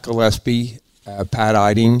was Pat Gillespie, Pat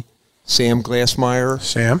Eiding, Sam Glassmeyer,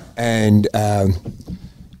 and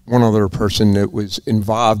one other person that was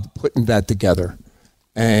involved putting that together,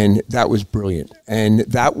 and that was brilliant. And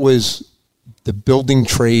that was the Building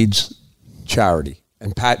Trades charity,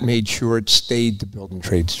 and Pat made sure it stayed the Building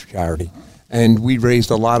Trades charity. And we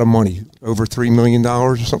raised a lot of money, over $3 million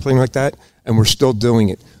or something like that, and we're still doing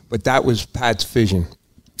it. But that was Pat's vision.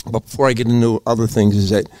 But before I get into other things is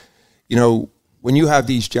that, you know, when you have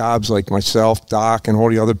these jobs like myself, Doc, and all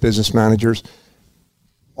the other business managers,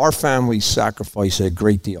 our families sacrifice a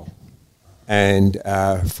great deal. And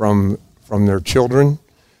from their children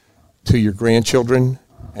to your grandchildren,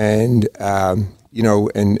 and, you know,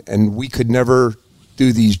 and we could never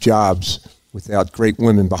do these jobs without great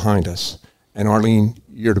women behind us. And Arlene,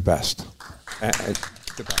 you're the best.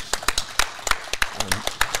 The best.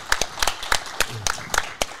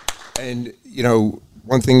 And, you know,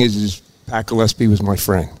 one thing is Pat Gillespie was my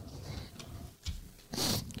friend.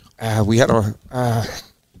 We had a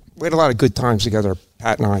lot of good times together,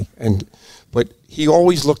 Pat and I. But he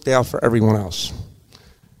always looked out for everyone else.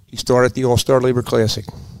 He started the All-Star Labor Classic.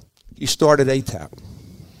 He started ATAP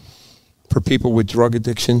for people with drug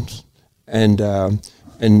addictions and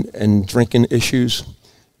drinking issues,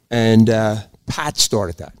 and Pat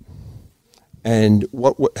started that. And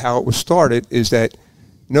how it was started is that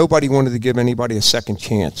nobody wanted to give anybody a second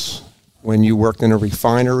chance. When you worked in a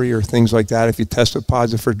refinery or things like that, if you tested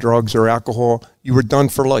positive for drugs or alcohol, you were done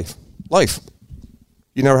for life.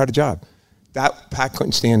 You never had a job. Pat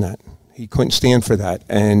couldn't stand that. He couldn't stand for that,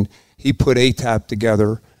 and he put ATAP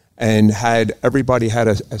together and had everybody had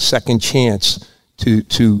a second chance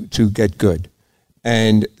to get good.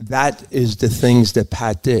 And that is the things that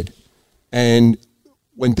Pat did. And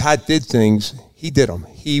when Pat did things, he did them.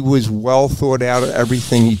 He was well thought out of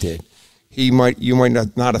everything he did. You might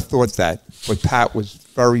not have thought that, but Pat was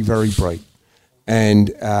very, very bright.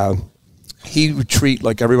 And he would treat,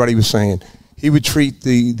 like everybody was saying, he would treat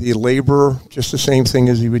the laborer just the same thing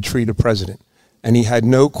as he would treat a president. And he had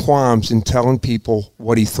no qualms in telling people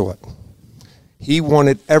what he thought. He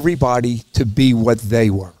wanted everybody to be what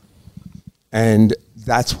they were. And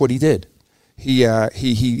that's what he did. He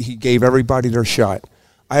gave everybody their shot.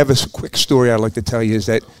 I have a quick story I'd like to tell you is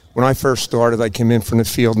that when I first started, I came in from the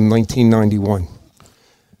field in 1991.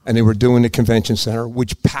 And they were doing the convention center,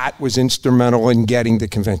 which Pat was instrumental in getting the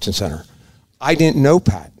convention center. I didn't know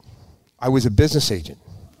Pat. I was a business agent.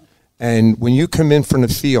 And when you come in from the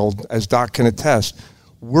field, as Doc can attest,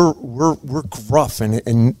 we're gruff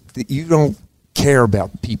and you don't care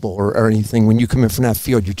about people or anything. When you come in from that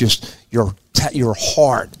field, you're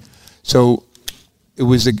hard. So it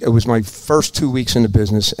was my first 2 weeks in the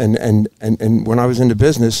business, and when I was in the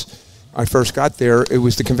business, I first got there, it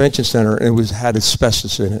was the convention center, and it had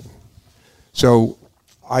asbestos in it. So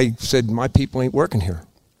I said, my people ain't working here.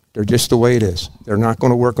 They're just the way it is. They're not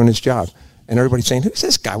going to work on this job. And everybody's saying, who's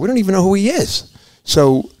this guy? We don't even know who he is.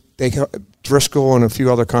 So Driscoll and a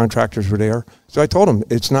few other contractors were there. So I told them,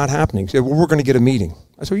 it's not happening. He said, well, we're going to get a meeting.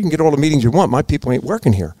 I said, well, you can get all the meetings you want. My people ain't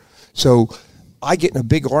working here. So I get in a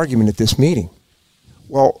big argument at this meeting.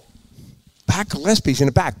 Well, Pat Gillespie's in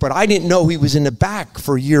the back, but I didn't know he was in the back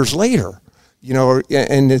for years later. You know,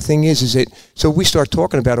 and the thing is that, so we start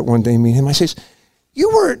talking about it one day, me and him. I says, you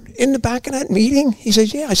were in the back of that meeting? He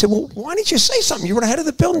says, yeah. I said, well, why didn't you say something? You were the head of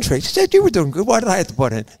the building trades. He said, you were doing good. Why did I have to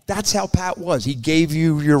butt in? That's how Pat was. He gave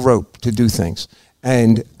you your rope to do things.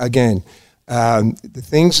 And again, the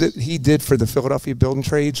things that he did for the Philadelphia building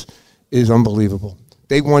trades is unbelievable.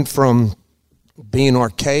 They went from being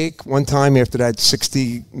archaic one time after that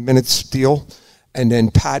 60 minutes deal, and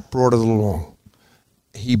then Pat brought it along.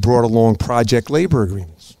 He brought along project labor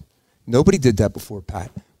agreements. Nobody did that before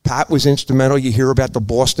Pat. Pat was instrumental. You hear about the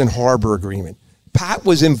Boston Harbor Agreement. Pat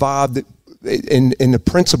was involved in the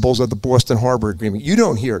principles of the Boston Harbor Agreement. You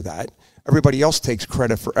don't hear that. Everybody else takes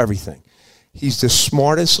credit for everything. He's the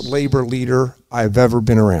smartest labor leader I've ever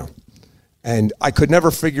been around. And I could never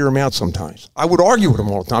figure him out sometimes. I would argue with him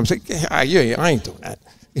all the time. I'd say, yeah, I ain't doing that.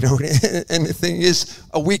 You know, and the thing is,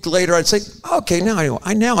 a week later, I'd say, okay, now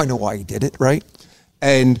I know why he did it, right?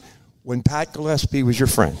 And when Pat Gillespie was your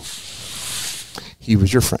friend, he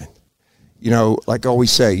was your friend. You know, like I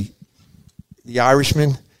always say, the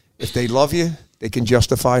Irishmen, if they love you, they can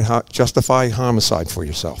justify homicide for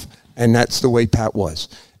yourself. And that's the way Pat was.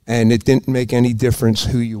 And it didn't make any difference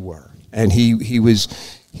who you were. And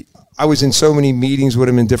I was in so many meetings with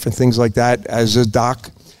him and different things like that as a doc.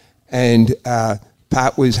 And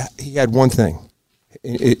Pat he had one thing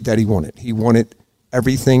that he wanted. He wanted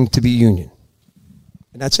everything to be union.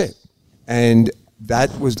 And that's it. And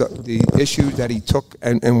that was the issue that he took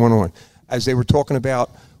and went on. As they were talking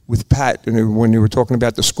about with Pat, and when they were talking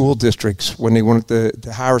about the school districts, when they went to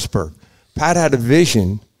Harrisburg, Pat had a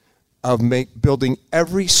vision of building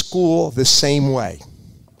every school the same way.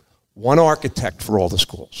 One architect for all the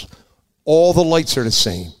schools. All the lights are the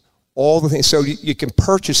same. All the things, so you can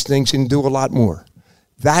purchase things and do a lot more.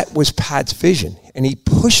 That was Pat's vision, and he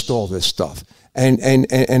pushed all this stuff. And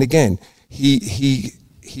again,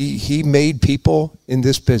 he made people in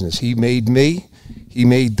this business. He made me, he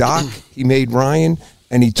made Doc, he made Ryan,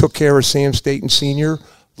 and he took care of Sam Staton Sr.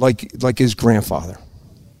 like his grandfather.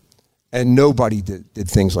 And nobody did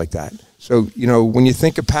things like that. So, you know, when you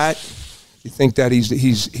think of Pat, you think that he's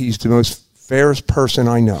the most fairest person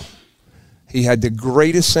I know. He had the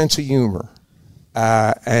greatest sense of humor,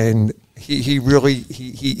 and he really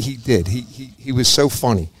did. He was so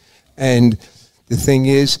funny. And the thing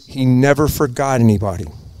is, he never forgot anybody.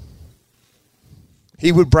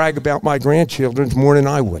 He would brag about my grandchildren more than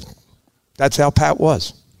I would. That's how Pat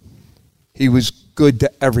was. He was good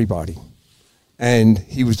to everybody. And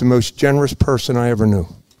he was the most generous person I ever knew.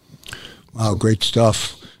 Wow, great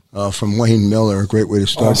stuff from Wayne Miller. A great way to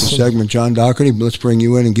start the segment. John Doherty, let's bring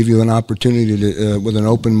you in and give you an opportunity to, with an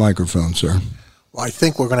open microphone, sir. Well, I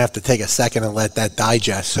think we're going to have to take a second and let that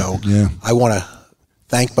digest. So yeah. I want to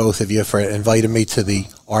thank both of you for inviting me to the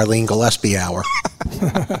Arlene Gillespie Hour.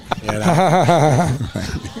 You know?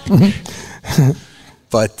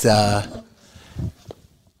 But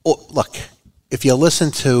look, if you listen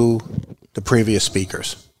to the previous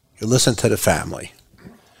speakers, you listen to the family,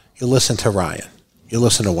 you listen to Ryan, you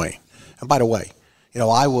listen to Wayne. And by the way, you know,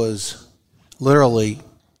 I was literally,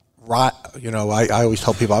 you know, I always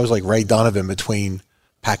tell people I was like Ray Donovan between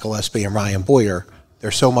Pat Gillespie and Ryan Boyer.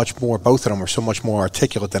 They're so much more, both of them are so much more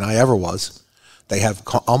articulate than I ever was. They have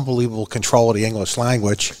unbelievable control of the English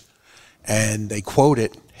language, and they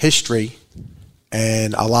quoted history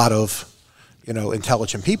and a lot of, you know,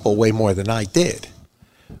 intelligent people way more than I did.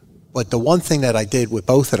 But the one thing that I did with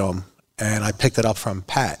both of them, and I picked it up from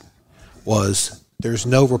Pat, was there's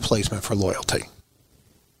no replacement for loyalty.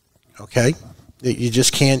 Okay? You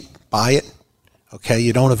just can't buy it. Okay?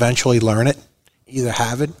 You don't eventually learn it. You either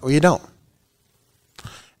have it or you don't.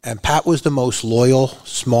 And Pat was the most loyal,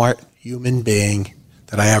 smart human being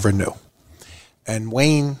that I ever knew. And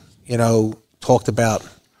Wayne, you know, talked about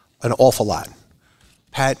an awful lot.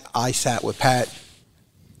 Pat, I sat with Pat,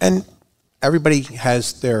 and everybody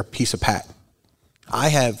has their piece of Pat. I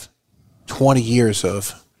have 20 years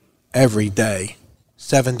of every day,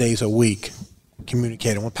 7 days a week,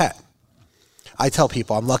 communicating with Pat. I tell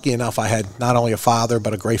people I'm lucky enough I had not only a father,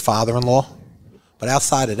 but a great father-in-law. But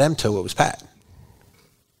outside of them two, it was Pat.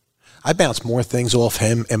 I bounced more things off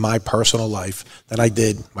him in my personal life than I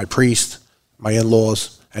did my priest, my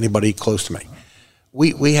in-laws, anybody close to me.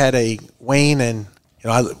 We had a Wayne, and you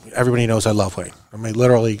know, everybody knows I love Wayne. I mean,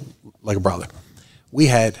 literally like a brother. We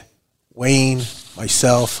had Wayne,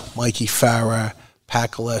 myself, Mikey Farah,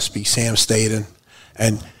 Pat Gillespie, Sam Staton,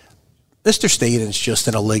 and Mr. Staton's just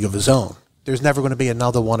in a league of his own. There's never going to be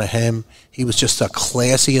another one of him. He was just a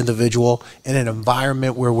classy individual in an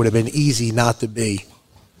environment where it would have been easy not to be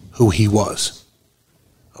who he was.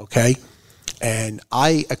 Okay? And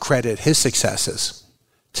I accredit his successes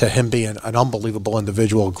to him being an unbelievable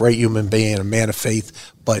individual, a great human being, a man of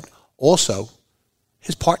faith, but also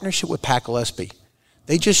his partnership with Pat Gillespie,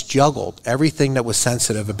 they just juggled everything that was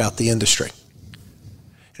sensitive about the industry.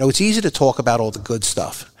 You know, it's easy to talk about all the good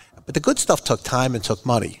stuff, but the good stuff took time and took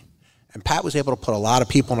money. And Pat was able to put a lot of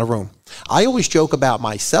people in a room. I always joke about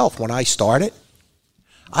myself when I started.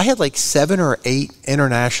 I had like 7 or 8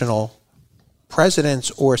 international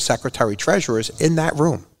presidents or secretary treasurers in that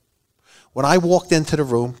room. When I walked into the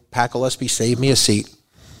room, Pat Gillespie saved me a seat.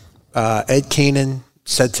 Ed Keenan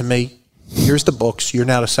said to me, here's the books. You're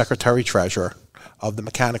now the secretary treasurer of the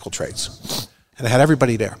mechanical trades. And I had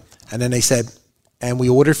everybody there. And then they said, and we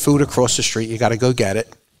ordered food across the street. You got to go get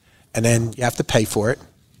it. And then you have to pay for it.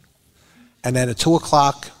 And then at 2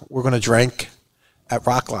 o'clock, we're going to drink at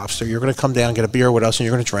Rock Lobster. You're going to come down, get a beer with us, and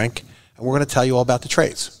you're going to drink. And we're going to tell you all about the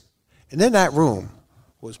trades. And in that room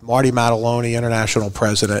was Marty Mataloni, international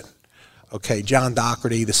president. Okay, John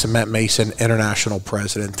Doherty, the cement mason, international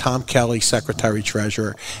president. Tom Kelly, secretary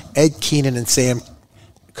treasurer. Ed Keenan and Sam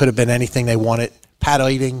could have been anything they wanted. Pat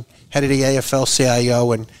Eiding, head of the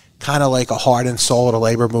AFL-CIO, and kind of like a heart and soul of the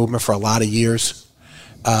labor movement for a lot of years.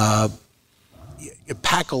 Pat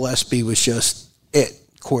Gillespie was just it.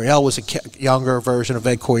 Coryell was a younger version of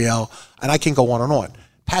Ed Coryell, and I can go on and on.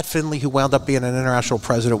 Pat Finley, who wound up being an international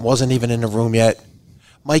president, wasn't even in the room yet.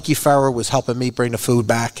 Mikey Ferrer was helping me bring the food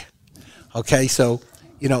back. Okay, so,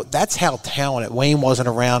 you know, that's how talented. Wayne wasn't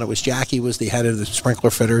around. It was Jackie was the head of the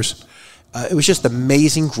sprinkler fitters. It was just an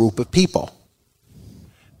amazing group of people.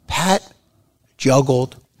 Pat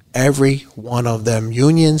juggled every one of them,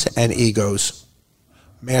 unions and egos,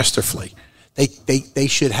 masterfully. They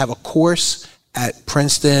should have a course at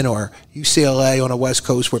Princeton or UCLA on the West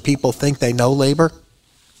Coast where people think they know labor.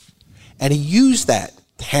 And he used that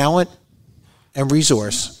talent and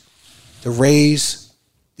resource to raise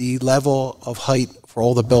the level of height for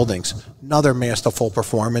all the buildings. Another masterful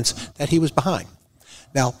performance that he was behind.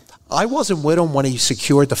 Now, I wasn't with him when he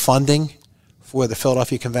secured the funding for the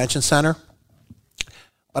Philadelphia Convention Center,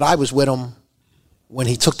 but I was with him when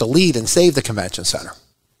he took the lead and saved the Convention Center.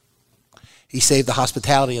 He saved the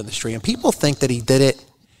hospitality industry. And people think that he did it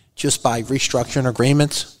just by restructuring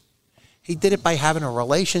agreements. He did it by having a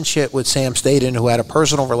relationship with Sam Staden, who had a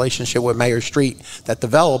personal relationship with Mayor Street that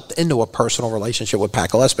developed into a personal relationship with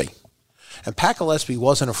Pat Gillespie. And Pat Gillespie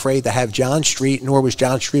wasn't afraid to have John Street, nor was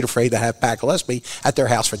John Street afraid to have Pat Gillespie at their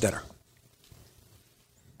house for dinner.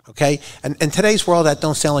 Okay? And in today's world, that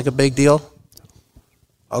don't sound like a big deal.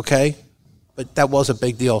 Okay? But that was a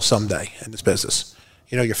big deal someday in this business.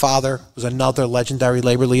 You know, your father was another legendary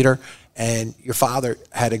labor leader, and your father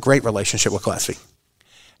had a great relationship with Gillespie.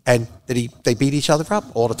 And they beat each other up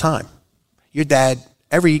all the time. Your dad,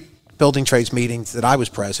 every building trades meetings that I was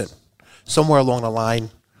present, somewhere along the line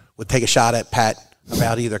would take a shot at Pat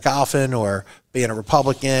about either golfing or being a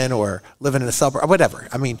Republican or living in a suburb or whatever.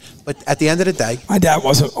 I mean, but at the end of the day, my dad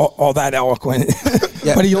wasn't all that eloquent,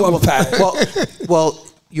 yeah, but he loved Pat. Well,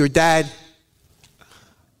 your dad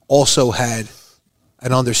also had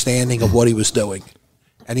an understanding of what he was doing,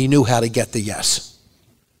 and he knew how to get the yes.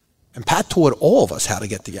 And Pat taught all of us how to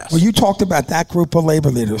get the yes. Well, you talked about that group of labor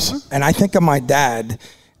leaders, and I think of my dad,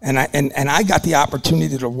 and I got the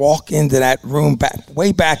opportunity to walk into that room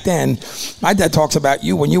way back then. My dad talks about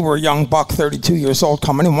you when you were a young buck, 32 years old,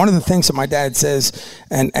 coming in. One of the things that my dad says,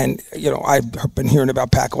 and you know, I've been hearing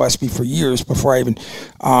about Pat Gillespie for years before I even,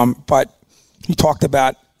 but he talked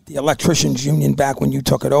about the electricians union back when you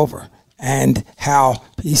took it over. And how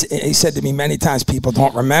he said to me many times, people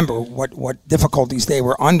don't remember what difficulties they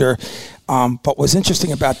were under. But what's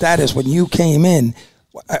interesting about that is when you came in,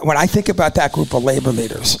 when I think about that group of labor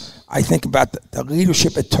leaders, I think about the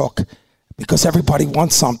leadership it took, because everybody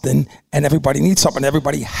wants something and everybody needs something.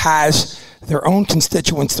 Everybody has their own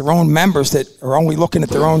constituents, their own members that are only looking at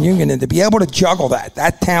their own union. And to be able to juggle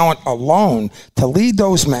that talent alone, to lead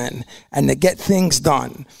those men and to get things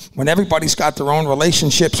done when everybody's got their own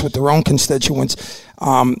relationships with their own constituents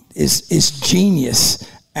is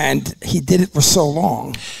genius. And he did it for so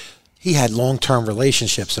long. He had long-term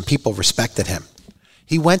relationships and people respected him.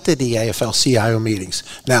 He went to the AFL-CIO meetings.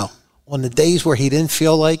 Now, on the days where he didn't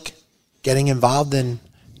feel like getting involved in,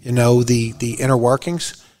 you know, the inner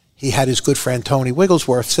workings, he had his good friend Tony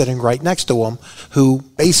Wigglesworth sitting right next to him, who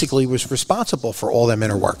basically was responsible for all them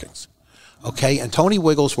inner workings. Okay, and Tony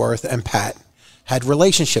Wigglesworth and Pat had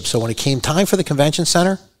relationships. So when it came time for the convention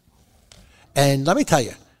center, and let me tell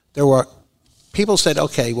you, there were people said,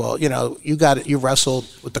 okay, well, you know, you wrestled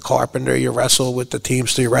with the carpenter, you wrestled with the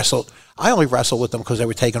teamster, you wrestled. I only wrestled with them because they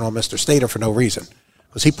were taking on Mr. Stater for no reason,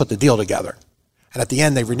 because he put the deal together. And at the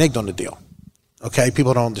end, they reneged on the deal. Okay,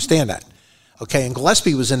 people don't understand that. Okay, and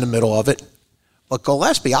Gillespie was in the middle of it, But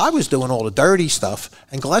Gillespie, I was doing all the dirty stuff,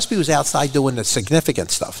 and Gillespie was outside doing the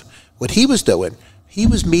significant stuff. What he was doing, he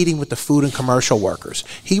was meeting with the food and commercial workers.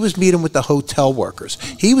 He was meeting with the hotel workers.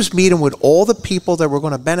 He was meeting with all the people that were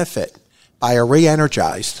going to benefit by a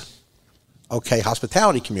re-energized,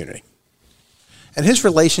 hospitality community. And his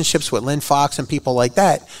relationships with Lynn Fox and people like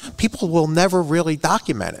that, people will never really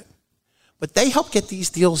document it. But they help get these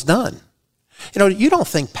deals done. You don't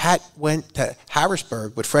think Pat went to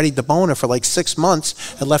Harrisburg with Freddie DeBona for like 6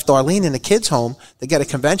 months and left Arlene in the kids' home to get a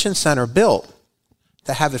convention center built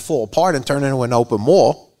to have it fall apart and turn into an open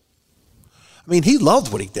mall. I mean, he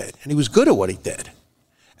loved what he did, and he was good at what he did.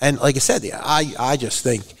 And like I said, I just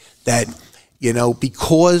think that,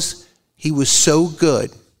 because he was so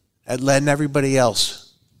good at letting everybody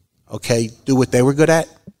else, do what they were good at,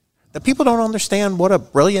 that people don't understand what a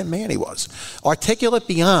brilliant man he was. Articulate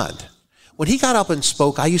beyond. When he got up and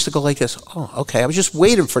spoke, I used to go like this, I was just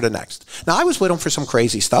waiting for the next. Now, I was with him for some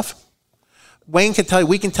crazy stuff. Wayne can tell you,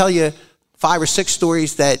 we can tell you 5 or 6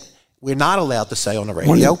 stories that we're not allowed to say on the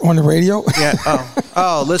radio. On the radio? Yeah.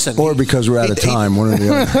 Oh, listen. Or because we're out of time, one or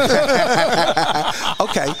the other.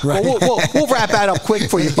 Okay. Right. Well, we'll wrap that up quick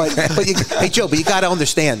for you. But hey, Joe, but you got to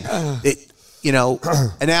understand,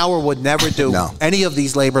 an hour would never do any of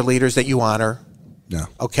these labor leaders that you honor. No.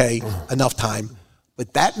 Okay, enough time.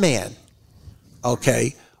 But that man,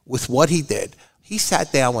 with what he did, he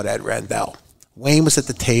sat down with Ed Rendell. Wayne was at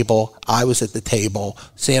the table. I was at the table.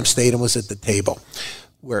 Sam Statham was at the table.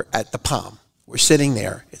 We're at the Palm. We're sitting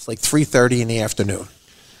there. It's like 3:30 in the afternoon.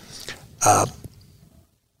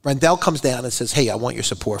 Rendell comes down and says, hey, I want your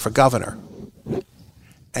support for governor.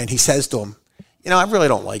 And he says to him, I really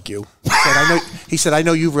don't like you. He said, I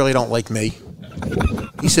know you really don't like me.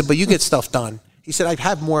 He said, but you get stuff done. He said, I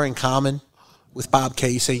have more in common with Bob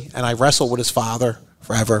Casey, and I wrestled with his father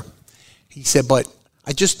forever. He said, but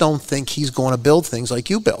I just don't think he's going to build things like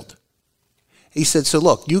you build. He said, so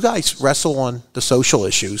look, you guys wrestle on the social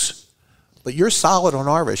issues, but you're solid on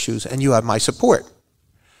our issues, and you have my support.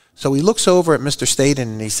 So he looks over at Mr. Staten,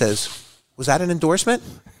 and he says, was that an endorsement?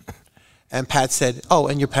 And Pat said, oh,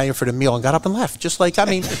 and you're paying for the meal, and got up and left. Just like,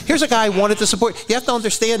 here's a guy who wanted to support. You have to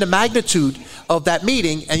understand the magnitude of that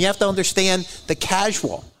meeting, and you have to understand the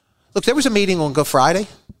casual. Look, there was a meeting on Good Friday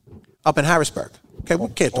up in Harrisburg. Okay, we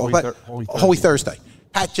can't talk about Holy Thursday.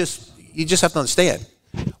 Pat, you just have to understand.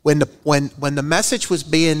 When the message was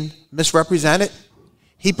being misrepresented,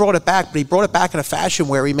 he brought it back, but he brought it back in a fashion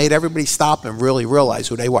where he made everybody stop and really realize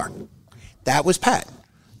who they were. That was Pat.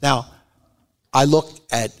 Now, I look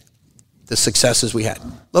at the successes we had.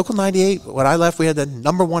 Local 98, when I left, we had the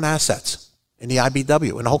number 1 assets in the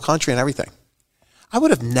IBW, in the whole country and everything. I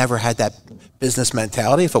would have never had that business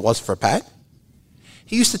mentality if it wasn't for Pat.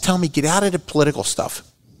 He used to tell me, get out of the political stuff.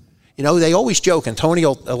 They always joke, and Tony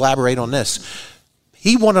will elaborate on this.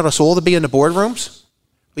 He wanted us all to be in the boardrooms,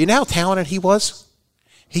 but you know how talented he was?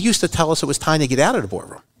 He used to tell us it was time to get out of the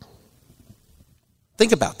boardroom.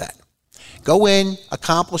 Think about that. Go in,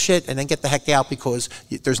 accomplish it, and then get the heck out, because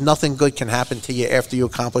there's nothing good can happen to you after you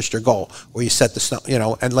accomplished your goal, or you set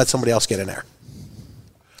and let somebody else get in there.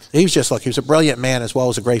 He was he was a brilliant man as well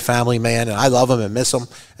as a great family man, and I love him and miss him.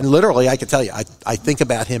 And literally, I can tell you, I think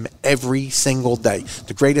about him every single day.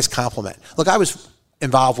 The greatest compliment. Look, I was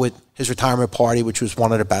involved with his retirement party, which was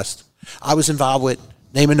one of the best. I was involved with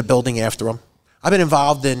naming the building after him. I've been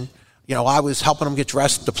involved in, I was helping him get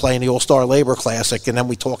dressed to play in the All-Star Labor Classic, and then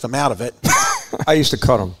we talked him out of it. I used to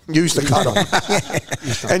cut him. You used to cut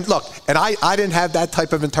him. And look, I didn't have that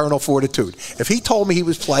type of internal fortitude. If he told me he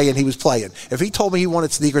was playing, he was playing. If he told me he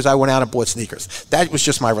wanted sneakers, I went out and bought sneakers. That was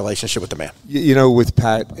just my relationship with the man. With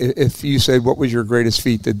Pat, if you said what was your greatest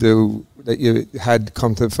feat to do that you had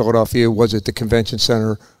come to Philadelphia, was it the convention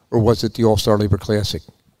center or was it the All-Star Labor Classic?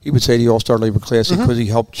 He would say the All-Star Labor Classic because he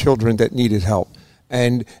helped children that needed help.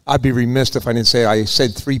 And I'd be remiss if I didn't say I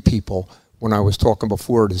said 3 people when I was talking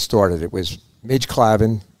before it started. It was Midge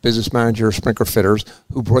Clavin, business manager of Sprinkler Fitters,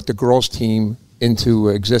 who brought the girls' team into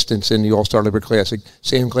existence in the All-Star Labor Classic.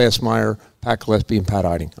 Sam Glassmeyer, Pat Gillespie, and Pat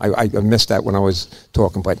Eiding. I missed that when I was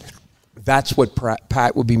talking, but that's what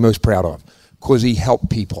Pat would be most proud of, because he helped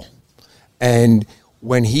people. And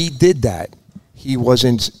when he did that,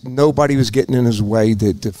 nobody was getting in his way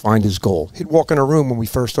to find his goal. He'd walk in a room when we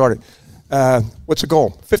first started. What's the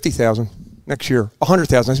goal? 50,000 next year,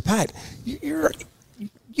 100,000. I said, Pat,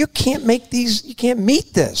 you can't make these. You can't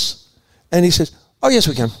meet this. And he says, oh, yes,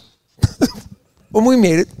 we can. When we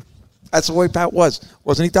made it, that's the way Pat was.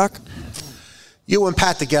 Wasn't he, Doc? You and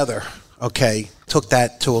Pat together, took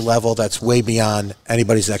that to a level that's way beyond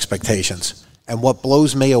anybody's expectations. And what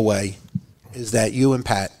blows me away is that you and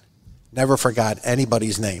Pat never forgot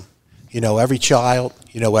anybody's name. You know every child.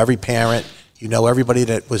 You know every parent. You know everybody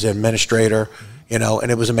that was an administrator. You know,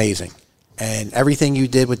 and it was amazing. And everything you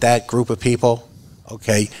did with that group of people,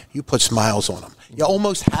 okay, you put smiles on them. You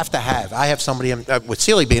almost have to have. I have somebody with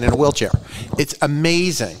Celie being in a wheelchair. It's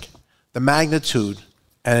amazing the magnitude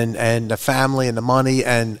and the family and the money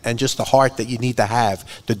and just the heart that you need to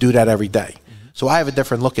have to do that every day. So I have a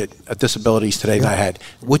different look at disabilities today than I had.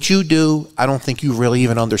 What you do, I don't think you really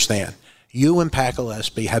even understand. You and Pat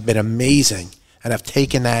Gillespie have been amazing and have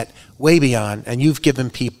taken that way beyond, and you've given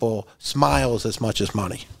people smiles as much as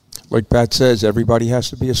money. Like Pat says, everybody has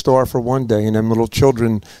to be a star for one day, and them little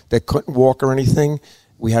children that couldn't walk or anything,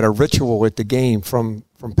 we had a ritual at the game from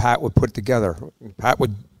Pat would put together. Pat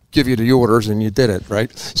would give you the orders and you did it,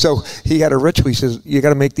 right? So he had a ritual. He says, you got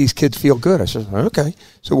to make these kids feel good. I said, okay.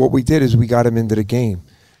 So what we did is we got him into the game.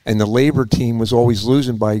 And the labor team was always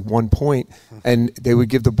losing by 1 point, and they would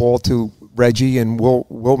give the ball to Reggie and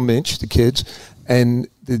Will Minch, the kids, and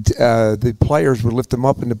the players would lift them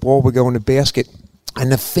up and the ball would go in the basket,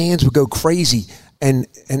 and the fans would go crazy. And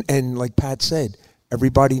like Pat said,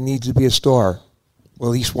 everybody needs to be a star, well,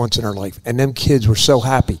 at least once in their life. And them kids were so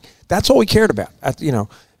happy. That's all we cared about, you know.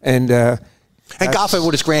 And Goffin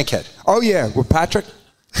with his grandkid. Oh, yeah, with Patrick.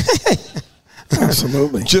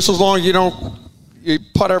 Absolutely. Just as long as you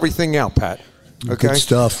put everything out, Pat. Okay. Good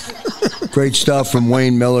stuff. Great stuff from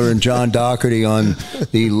Wayne Miller and John Doherty on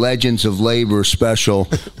the Legends of Labor special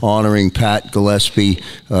honoring Pat Gillespie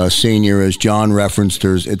Sr. As John referenced,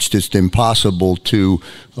 it's just impossible to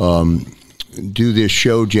do this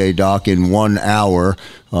show, J-Doc, in 1 hour.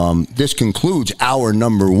 This concludes hour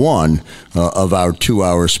number 1 of our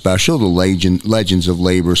 2-hour special, the Legends of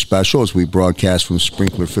Labor special, as we broadcast from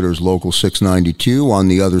Sprinkler Fitters Local 692. On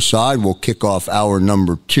the other side, we'll kick off hour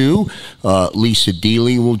number 2. Lisa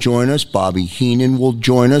Dealey will join us. Bobby Heenan will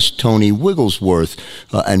join us. Tony Wigglesworth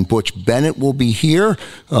and Butch Bennett will be here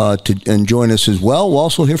and join us as well. We'll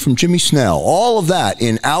also hear from Jimmy Snell. All of that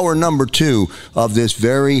in hour number 2 of this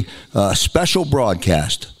very special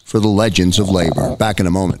broadcast for the Legends of Labor. Back in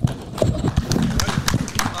a moment.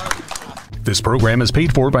 This program is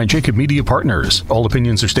paid for by Jacob Media Partners. All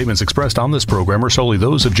opinions or statements expressed on this program are solely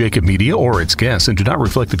those of Jacob Media or its guests and do not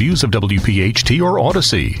reflect the views of WPHT or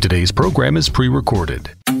Odyssey. Today's program is pre-recorded.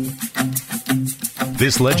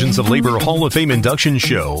 This Legends of Labor Hall of Fame induction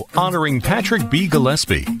show honoring Patrick B.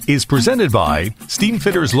 Gillespie is presented by Steam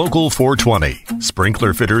Fitters Local 420,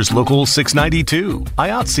 Sprinkler Fitters Local 692,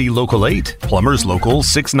 IATSE Local 8, Plumbers Local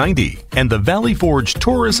 690, and the Valley Forge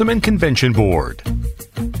Tourism and Convention Board.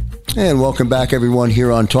 And welcome back, everyone,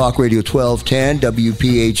 here on Talk Radio 1210,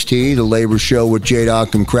 WPHT, the Labor Show with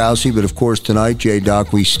J-Doc and Krause. But, of course, tonight,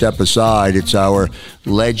 J-Doc, we step aside. It's our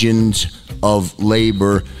Legends of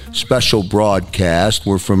Labor special broadcast.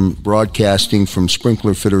 We're broadcasting from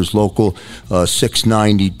Sprinkler Fitters Local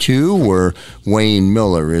 692, where Wayne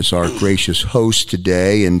Miller is our gracious host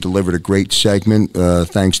today and delivered a great segment.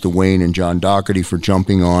 Thanks to Wayne and John Doherty for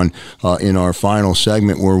jumping on in our final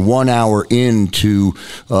segment. We're 1 hour into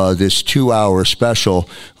this 2-hour special,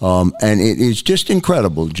 and it is just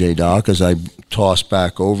incredible, J-Doc, as I toss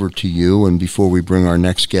back over to you and before we bring our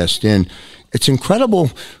next guest in. It's incredible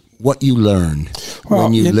what you learn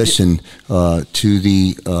when you listen to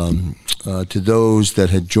those that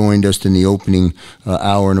had joined us in the opening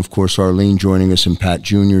hour, and of course Arlene joining us and Pat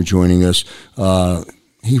Jr. joining us.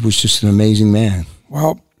 He was just an amazing man.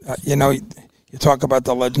 Well, you know, you talk about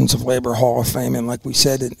the Legends of Labor Hall of Fame, and like we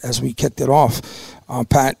said as we kicked it off,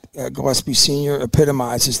 Pat Gillespie Sr.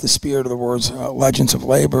 epitomizes the spirit of the words Legends of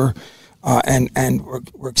Labor. And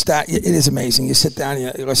we're ecstatic. It is amazing. You sit down,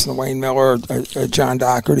 you listen to Wayne Miller, John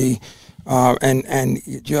Doherty, and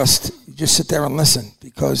you just sit there and listen,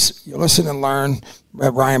 because you listen and learn.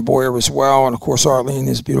 Ryan Boyer as well, and of course Arlene,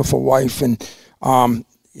 his beautiful wife, and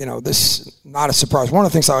you know, this is not a surprise. One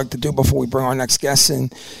of the things I like to do before we bring our next guest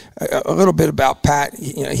in, a little bit about Pat.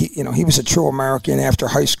 He was a true American. After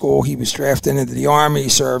high school, he was drafted into the Army. He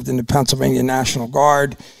served in the Pennsylvania National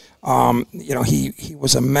Guard. He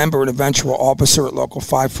was a member and eventual officer at Local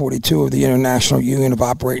 542 of the International Union of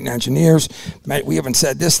Operating Engineers. We haven't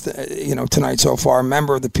said this, tonight so far. A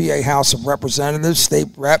member of the PA House of Representatives, state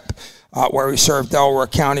rep, where he served Delaware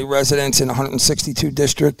County residents in 162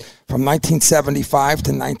 district from 1975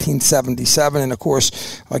 to 1977. And of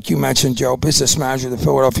course, like you mentioned, Joe, business manager of the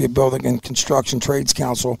Philadelphia Building and Construction Trades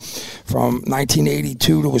Council from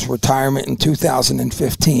 1982 to his retirement in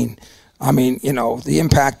 2015. I mean, the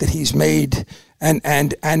impact that he's made, and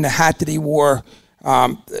the hat that he wore,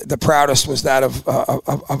 the proudest was that of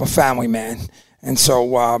a family man. And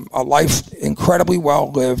so a life incredibly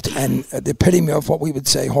well lived and the epitome of what we would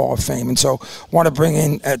say Hall of Fame. And so I want to bring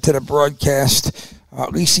in to the broadcast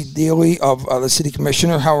Lisa Dealey of the City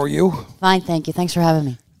Commissioner. How are you? Fine, thank you. Thanks for having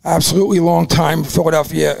me. Absolutely, long-time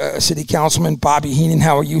Philadelphia City Councilman Bobby Heenan.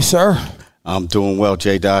 How are you, sir? I'm doing well,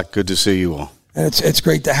 J-Doc. Good to see you all. And it's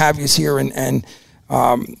great to have you here. And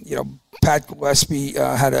Pat Gillespie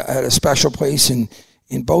had a special place in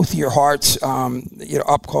both of your hearts,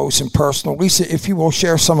 up close and personal. Lisa, if you will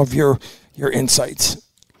share some of your insights.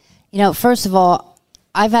 First of all,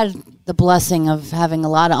 I've had the blessing of having a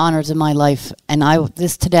lot of honors in my life, and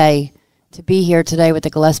to be here today with the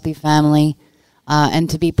Gillespie family. And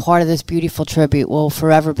to be part of this beautiful tribute will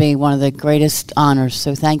forever be one of the greatest honors.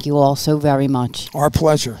 So thank you all so very much. Our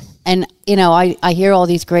pleasure. And, I hear all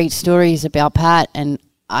these great stories about Pat, and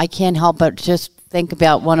I can't help but just think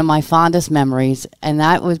about one of my fondest memories, and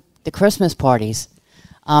that was the Christmas parties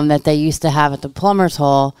that they used to have at the Plumbers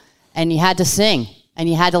Hall, and you had to sing, and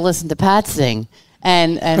you had to listen to Pat sing.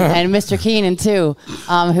 And Mr. Keenan, too,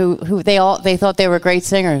 who they thought they were great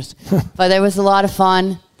singers. But there was a lot of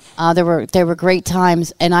fun. There were great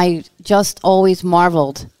times, and I just always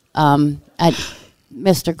marveled at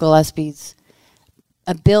Mr. Gillespie's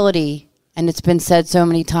ability, and it's been said so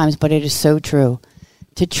many times, but it is so true,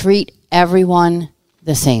 to treat everyone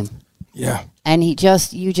the same. Yeah. And you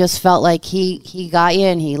just felt like he got you,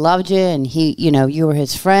 and he loved you, and you were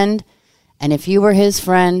his friend, and if you were his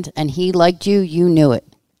friend and he liked you, you knew it.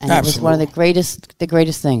 And Absolutely. It was one of the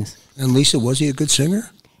greatest things. And Lisa, was he a good singer?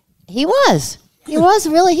 He was. He was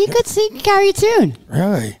really. He could sing, carry a tune.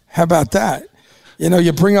 Really? How about that?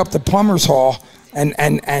 You bring up the Plumbers Hall, and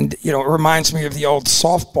it reminds me of the old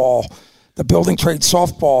softball, the Building Trade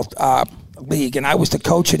softball league, and I was the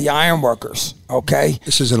coach of the Ironworkers. Okay.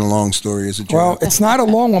 This isn't a long story, is it, Joe? Well, it's not a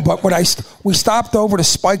long one, but we stopped over to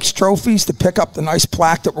Spike's Trophies to pick up the nice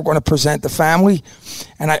plaque that we're going to present the family,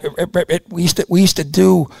 and we used to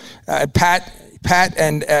do Pat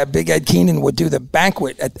and Big Ed Keenan would do the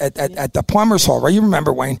banquet at the Plumbers Hall, right? You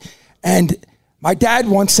remember, Wayne. And my dad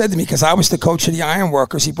once said to me, because I was the coach of the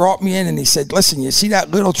Ironworkers, he brought me in and he said, listen, you see that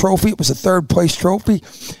little trophy? It was a third-place trophy.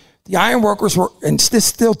 The Ironworkers were, and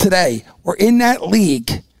still today, were in that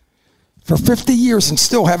league for 50 years and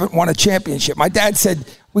still haven't won a championship. My dad said,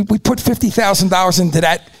 we put $50,000 into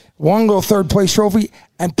that one little third-place trophy,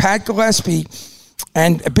 and Pat Gillespie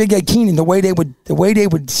and Big Ed Keenan, the way they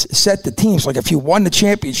would set the teams, like if you won the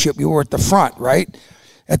championship, you were at the front, right?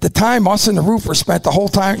 At the time, us and the roofer spent the whole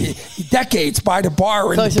time, decades by the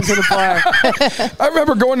bar. Closer to the bar. I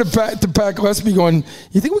remember going to Pat Gillespie going,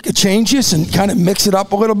 you think we could change this and kind of mix it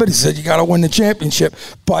up a little bit? He said, you got to win the championship.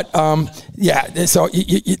 But, so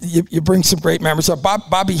you bring some great memories up.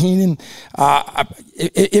 Bobby Heenan,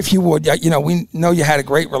 if you would, we know you had a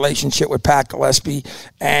great relationship with Pat Gillespie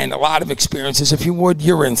and a lot of experiences. If you would,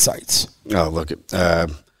 your insights. Oh, look,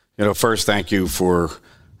 first, thank you for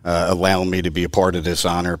allowing me to be a part of this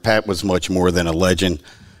honor. Pat was much more than a legend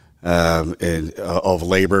of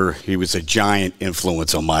labor. He was a giant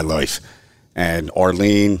influence on my life. And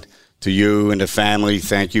Arlene, to you and the family,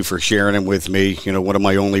 thank you for sharing him with me. One of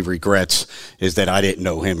my only regrets is that I didn't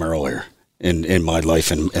know him earlier in my life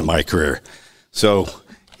and in my career. So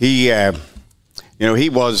he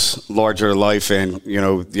was larger than life, and,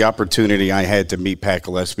 the opportunity I had to meet Pat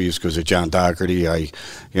Gillespie is because of John Dougherty.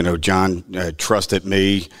 John trusted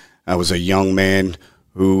me. I was a young man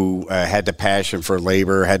who had the passion for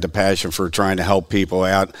labor, had the passion for trying to help people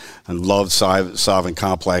out, and loved solving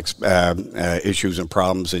complex issues and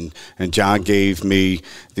problems. And John gave me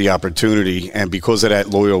the opportunity, and because of that,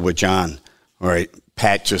 loyal with John, all right,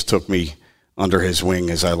 Pat just took me under his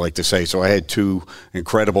wing, as I like to say. So I had two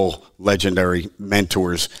incredible, legendary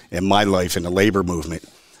mentors in my life in the labor movement.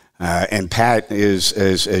 And Pat is,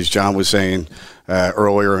 as John was saying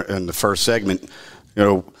earlier in the first segment,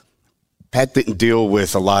 Pat didn't deal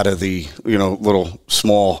with a lot of the, little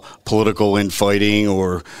small political infighting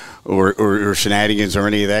or shenanigans or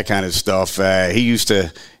any of that kind of stuff. He used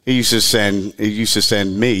to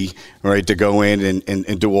send me, right, to go in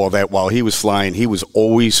and do all that while he was flying. He was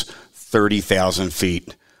always 30,000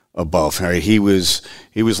 feet above. Right? He was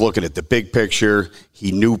looking at the big picture.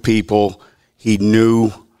 He knew people. He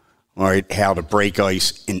knew, all right, how to break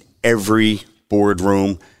ice in every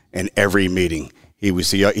boardroom and every meeting. He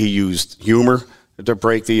used humor to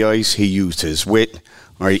break the ice. He used his wit.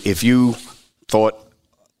 All right, if you thought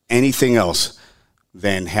anything else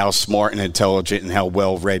than how smart and intelligent and how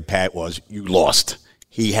well read Pat was, you lost.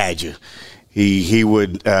 He had you. He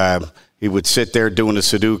would sit there doing a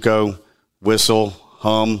Sudoku, whistle,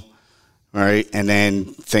 hum, all right, and then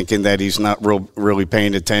thinking that he's not really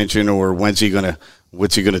paying attention, or what's he going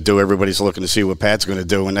to do? Everybody's looking to see what Pat's going to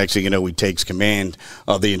do, and next thing you know, he takes command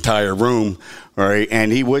of the entire room, all right,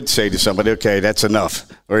 and he would say to somebody, okay, that's enough,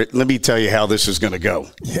 all right, let me tell you how this is going to go,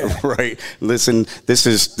 right? Listen, this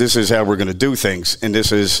is how we're going to do things, and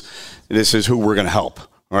this is who we're going to help,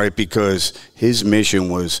 all right, because his mission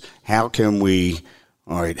was, how can we,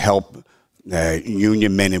 all right, help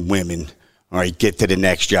union men and women, all right, get to the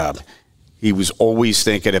next job. He was always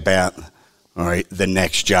thinking about, all right, the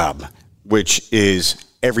next job, which is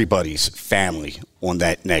everybody's family on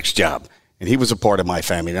that next job. And he was a part of my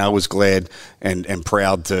family, and I was glad and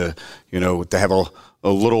proud to, to have a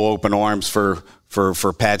little open arms for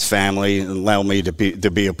Pat's family and allow me to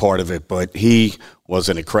be a part of it. But he was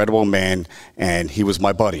an incredible man, and he was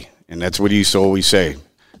my buddy, and that's what he used to always say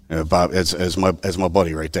about as my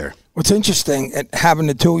buddy right there. What's interesting, at having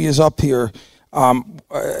the two of you up here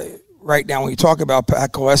right now, when you talk about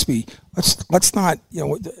Pat Gillespie, let's not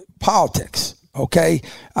politics, okay?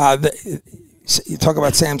 You talk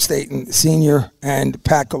about Sam Staten Sr. and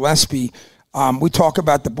Pat Gillespie. We talk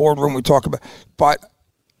about the boardroom. But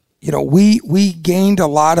we gained a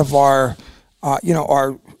lot of our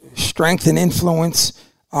our strength and influence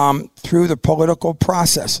through the political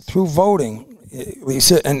process, through voting.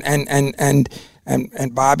 Lisa and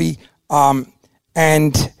Bobby,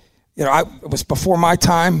 it was before my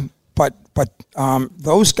time, but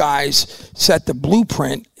those guys set the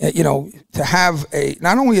blueprint, to have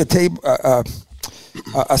not only a table,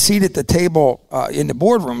 a seat at the table in the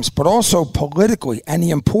boardrooms, but also politically, and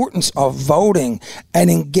the importance of voting and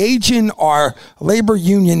engaging our labor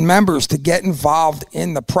union members to get involved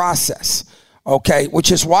in the process. Okay, which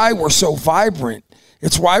is why we're so vibrant.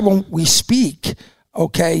 It's why when we speak,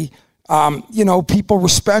 okay, people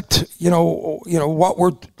respect,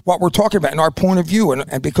 what we're talking about and our point of view,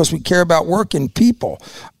 and because we care about working people,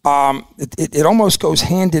 it almost goes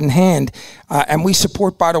hand in hand, and we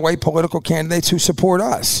support, by the way, political candidates who support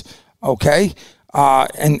us, okay,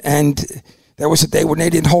 and there was a day when they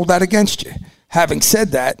didn't hold that against you. Having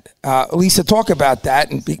said that, Lisa, talk about that,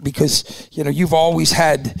 and because you've always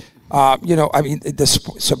had. The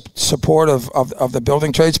support of the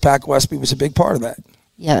building trades. Pat Gillespie was a big part of that.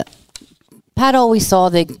 Yeah, Pat always saw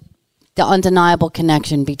the undeniable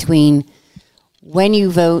connection between when you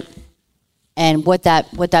vote and what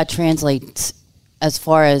that translates as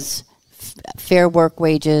far as fair work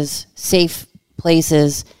wages, safe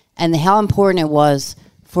places, and how important it was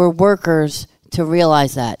for workers to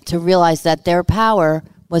realize that their power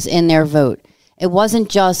was in their vote. It wasn't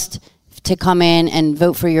just to come in and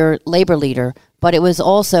vote for your labor leader, but it was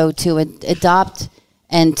also to adopt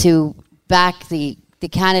and to back the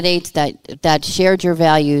candidates that shared your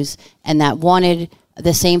values and that wanted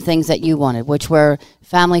the same things that you wanted, which were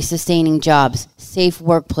family-sustaining jobs, safe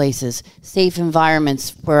workplaces, safe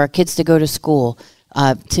environments for our kids to go to school,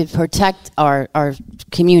 to protect our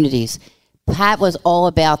communities. Pat was all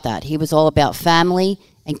about that. He was all about family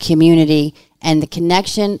and community, and the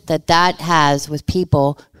connection that has with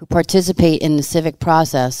people who participate in the civic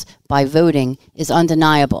process by voting is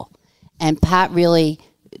undeniable. And Pat really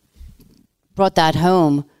brought that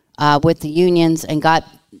home with the unions and got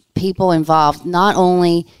people involved, not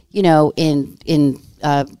only in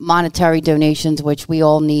monetary donations, which we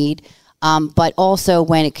all need, but also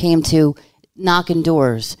when it came to knocking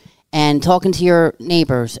doors and talking to your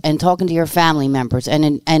neighbors and talking to your family members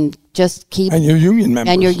and just keep and your union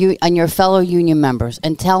members and your fellow union members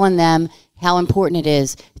and telling them how important it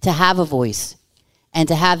is to have a voice and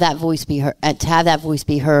to have that voice be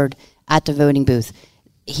heard, at the voting booth.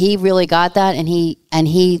 He really got that, and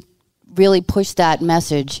he really pushed that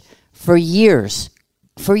message for years.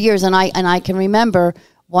 And I can remember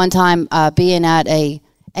one time being at and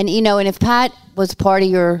if Pat was part of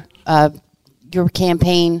your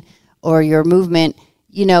campaign or your movement,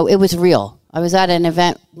 it was real. I was at an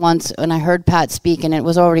event once and I heard Pat speak, and it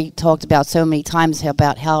was already talked about so many times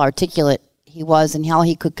about how articulate he was and how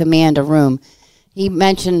he could command a room. He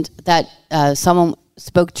mentioned that someone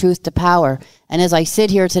spoke truth to power. And as I sit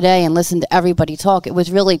here today and listen to everybody talk, it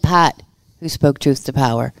was really Pat who spoke truth to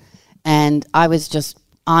power. And I was just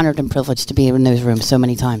honored and privileged to be in those rooms so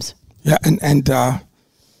many times. Yeah, and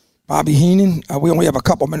Bobby Heenan, we only have a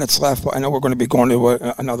couple minutes left, but I know we're going to be going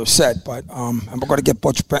to another set, but and we're going to get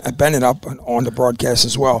Butch Bennett up on the broadcast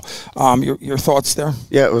as well. Your thoughts there?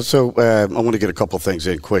 Yeah, so I want to get a couple things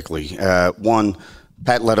in quickly. One,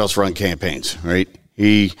 Pat let us run campaigns, right?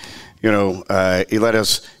 He let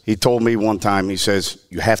us. He told me one time, he says,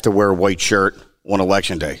 you have to wear a white shirt on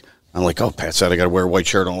election day. I'm like, oh, Pat said I got to wear a white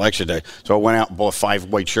shirt on election day. So I went out and bought 5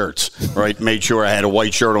 white shirts, right? Made sure I had a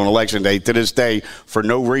white shirt on election day. To this day, for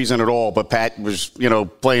no reason at all, but Pat was,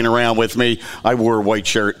 playing around with me, I wore a white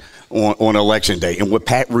shirt on election day. And what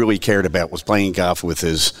Pat really cared about was playing golf with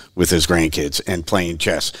his grandkids and playing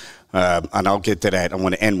chess. And I'll get to that. I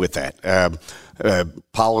want to end with that.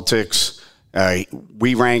 Politics,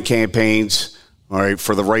 we ran campaigns, all right,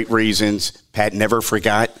 for the right reasons. Pat never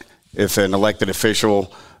forgot if an elected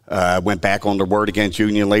official went back on their word against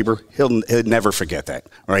union labor. He'll never forget that,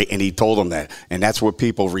 all right? And he told them that. And that's what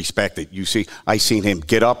people respected. You see, I seen him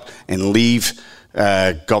get up and leave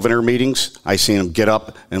governor meetings. I seen him get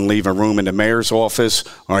up and leave a room in the mayor's office,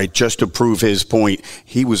 all right, just to prove his point.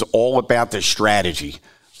 He was all about the strategy,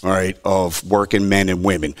 all right, of working men and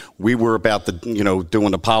women. We were about the,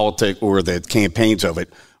 doing the politics or the campaigns of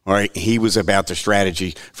it. All right, he was about the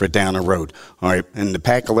strategy for down the road. All right, and the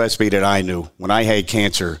Pat Gillespie that I knew when I had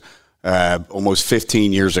cancer almost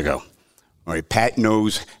 15 years ago. All right, Pat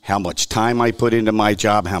knows how much time I put into my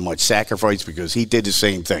job, how much sacrifice, because he did the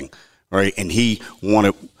same thing. All right, and he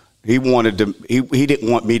didn't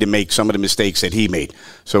want me to make some of the mistakes that he made.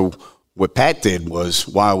 So what Pat did was,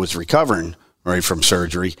 while I was recovering, all right, from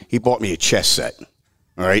surgery, he bought me a chess set.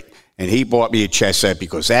 All right. And he bought me a chess set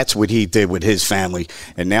because that's what he did with his family.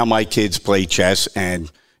 And now my kids play chess,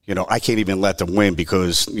 and, I can't even let them win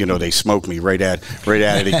because, they smoke me right out of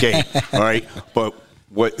the gate. All right. But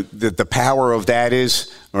what the power of that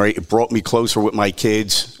is, all right, it brought me closer with my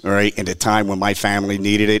kids, all right, in a time when my family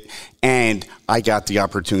needed it. And I got the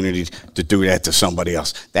opportunity to do that to somebody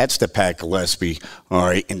else. That's the Pat Gillespie, all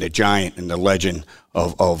right, and the giant and the legend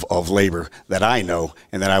of labor that I know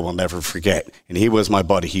and that I will never forget. And he was my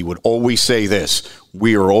buddy. He would always say this: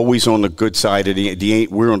 we are always on the good side of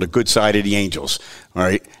we're on the good side of the angels. All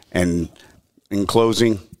right. And in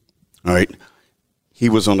closing, all right, he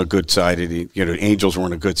was on the good side of the angels were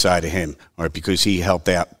on the good side of him, all right, because he helped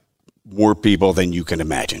out more people than you can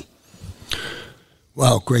imagine.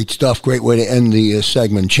 Well, great stuff. Great way to end the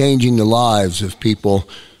segment. Changing the lives of people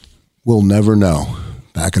we'll never know.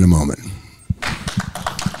 Back in a moment.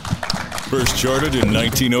 First chartered in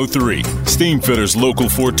 1903, Steamfitters Local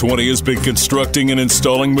 420 has been constructing and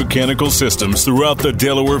installing mechanical systems throughout the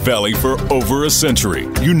Delaware Valley for over a century.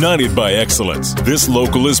 United by excellence, this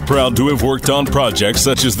local is proud to have worked on projects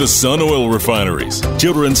such as the Sun Oil Refineries,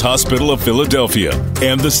 Children's Hospital of Philadelphia,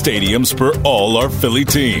 and the stadiums for all our Philly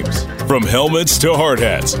teams. From helmets to hard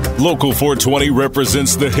hats, Local 420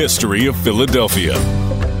 represents the history of Philadelphia.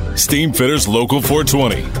 Steamfitters Local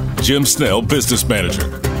 420, Jim Snell, Business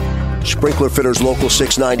Manager. Sprinkler Fitters Local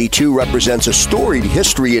 692 represents a storied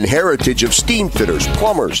history and heritage of steam fitters,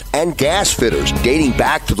 plumbers, and gas fitters dating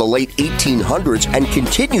back to the late 1800s and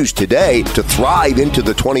continues today to thrive into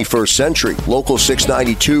the 21st century. Local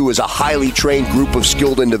 692 is a highly trained group of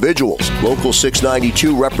skilled individuals. Local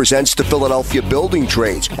 692 represents the Philadelphia building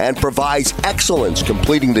trades and provides excellence,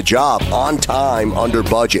 completing the job on time, under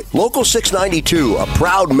budget. Local 692, a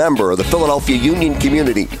proud member of the Philadelphia Union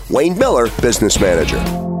community. Wayne Miller, Business Manager.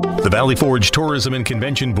 The Valley Forge Tourism and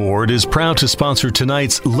Convention Board is proud to sponsor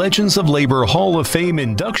tonight's Legends of Labor Hall of Fame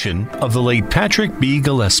induction of the late Patrick B.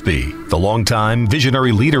 Gillespie, the longtime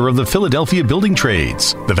visionary leader of the Philadelphia building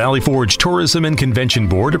trades. The Valley Forge Tourism and Convention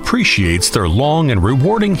Board appreciates their long and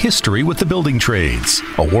rewarding history with the building trades.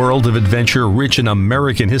 A world of adventure rich in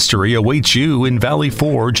American history awaits you in Valley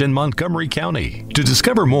Forge and Montgomery County. To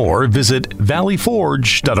discover more, visit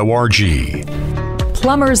valleyforge.org.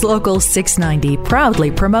 Plumbers Local 690 proudly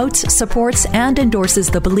promotes, supports, and endorses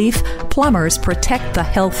the belief plumbers protect the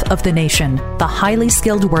health of the nation. The highly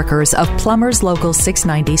skilled workers of Plumbers Local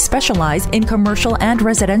 690 specialize in commercial and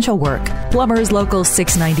residential work. Plumbers Local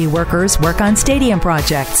 690 workers work on stadium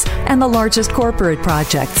projects and the largest corporate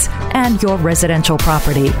projects and your residential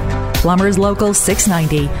property. Plumbers Local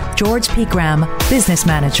 690, George P. Graham, Business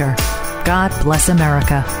Manager. God bless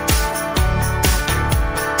America.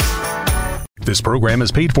 This program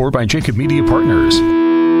is paid for by Jacob Media Partners.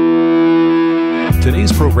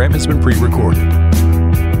 Today's program has been pre-recorded.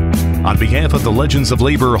 On behalf of the Legends of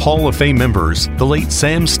Labor Hall of Fame members, the late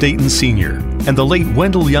Sam Staton Sr. and the late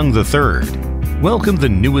Wendell Young III, welcome the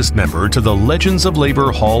newest member to the Legends of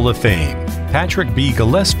Labor Hall of Fame, Patrick B.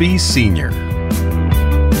 Gillespie Sr.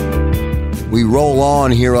 We roll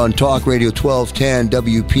on here on Talk Radio 1210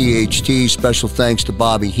 WPHT. Special thanks to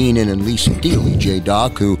Bobby Heenan and Lisa Dealey,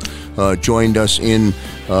 J-Doc, who joined us in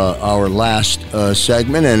our last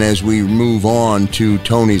segment. And as we move on to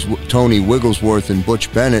Tony Wigglesworth and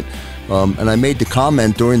Butch Bennett, and I made the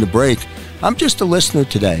comment during the break, I'm just a listener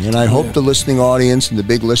today, and I hope the listening audience and the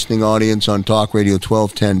big listening audience on Talk Radio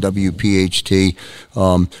 1210 WPHT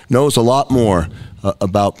knows a lot more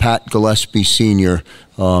about Pat Gillespie Sr.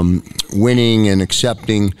 Winning and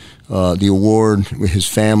accepting the award with his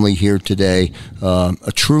family here today.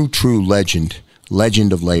 A true legend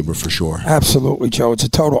of labor for sure. Absolutely, Joe. It's a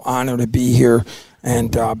total honor to be here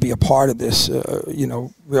and be a part of this,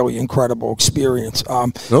 really incredible experience.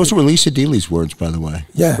 Those were Lisa Dealey's words, by the way.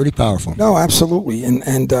 Yeah. Pretty powerful. No, absolutely.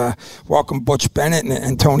 And welcome Butch Bennett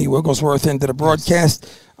and Tony Wigglesworth into the broadcast.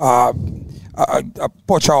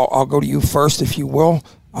 Butch, I'll go to you first, if you will.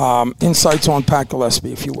 Insights on Pat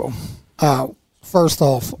Gillespie, if you will. First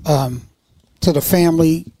off, to the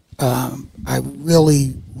family, I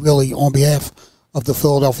really, on behalf of the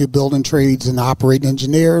Philadelphia Building Trades and the operating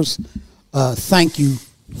engineers, thank you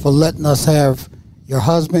for letting us have your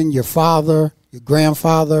husband, your father, your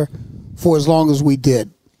grandfather for as long as we did.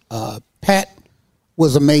 Pat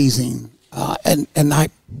was amazing. And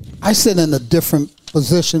I sit in a different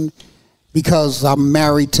position because I'm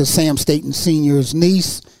married to Sam Staton Sr.'s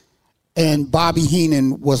niece, and Bobby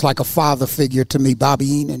Heenan was like a father figure to me, Bobby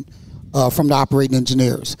Heenan from the operating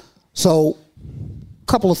engineers. So a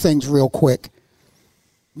couple of things real quick.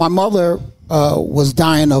 My mother was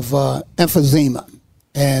dying of emphysema,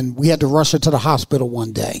 and we had to rush her to the hospital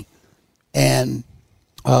one day. And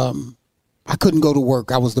I couldn't go to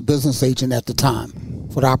work. I was the business agent at the time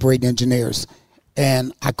for the operating engineers.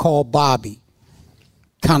 And I called Bobby.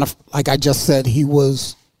 Kind of, like I just said, he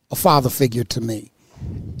was a father figure to me.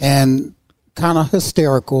 And kind of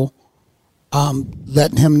hysterical,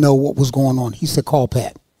 letting him know what was going on. He said, call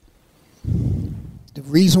Pat. The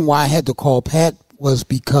reason why I had to call Pat was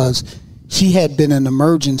because she had been in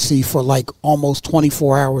emergency for like almost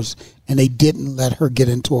 24 hours, and they didn't let her get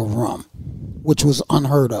into a room, which was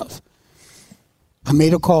unheard of. I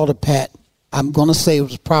made a call to Pat. I'm going to say it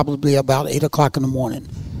was probably about 8 o'clock in the morning.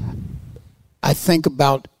 I think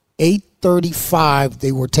about 8:35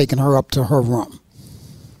 they were taking her up to her room.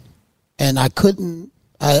 And I didn't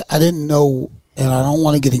know, and I don't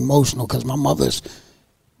want to get emotional because my mother's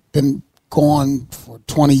been gone for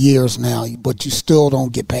 20 years now, but you still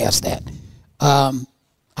don't get past that.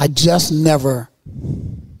 I just never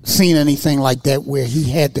seen anything like that where he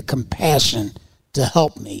had the compassion to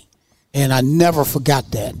help me. And I never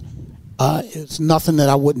forgot that. It's nothing that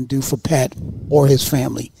I wouldn't do for Pat or his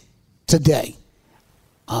family today.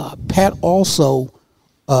 Pat also,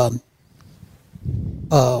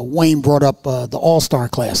 Wayne brought up the All-Star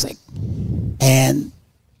Classic. And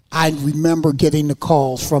I remember getting the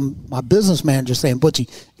calls from my business manager saying, Butchie,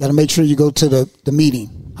 you got to make sure you go to the meeting.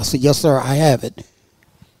 I said, yes, sir, I have it.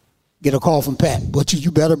 Get a call from Pat. Butchie,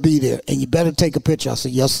 you better be there, and you better take a picture. I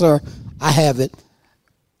said, yes, sir, I have it.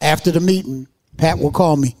 After the meeting, Pat will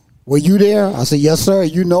call me. Were you there? I said, yes, sir.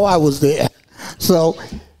 You know I was there. So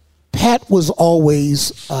Pat was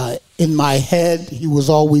always in my head. He was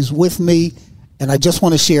always with me, and I just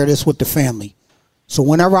want to share this with the family. So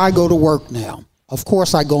whenever I go to work now, of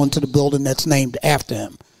course I go into the building that's named after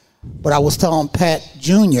him. But I was telling Pat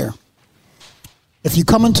Jr., if you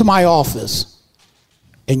come into my office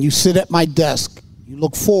and you sit at my desk, you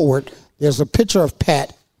look forward, there's a picture of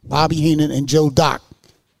Pat, Bobby Heenan, and Joe Dock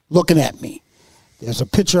looking at me. There's a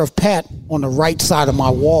picture of Pat on the right side of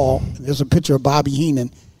my wall, and there's a picture of Bobby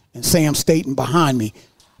Heenan and Sam Staton behind me.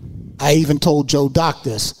 I even told Joe Dock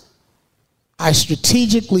this. I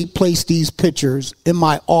strategically placed these pictures in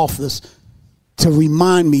my office to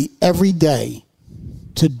remind me every day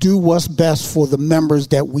to do what's best for the members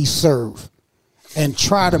that we serve and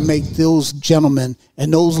try to make those gentlemen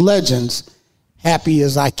and those legends happy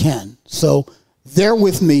as I can. So they're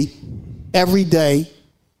with me every day.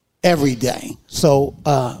 So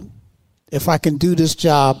if I can do this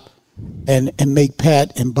job and make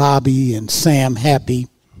Pat and Bobby and Sam happy,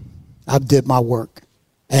 I've did my work.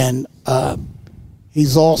 And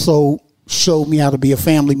he's also showed me how to be a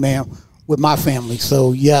family man with my family.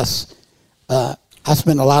 So yes, I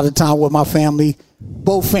spend a lot of time with my family,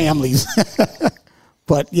 both families.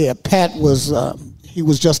 But yeah, Pat was he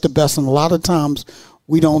was just the best. And a lot of times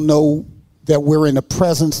we don't know that we're in the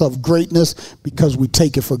presence of greatness because we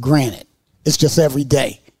take it for granted. It's just every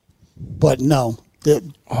day. But no,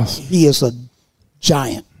 awesome. He is a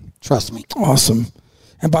giant. Trust me. Awesome.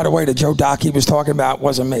 And by the way, the Joe Dock he was talking about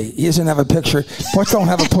wasn't me. He doesn't have a picture. Butch don't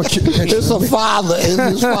have a picture. It's a father. It's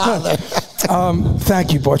his father.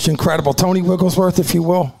 Thank you, Butch. Incredible. Tony Wigglesworth, if you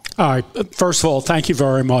will. All right. First of all, thank you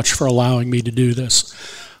very much for allowing me to do this.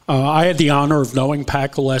 I had the honor of knowing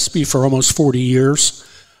Pat Gillespie for almost 40 years,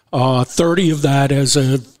 30 of that as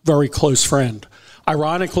a very close friend.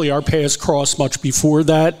 Ironically, our paths crossed much before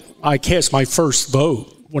that. I cast my first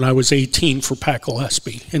vote when I was 18 for Pat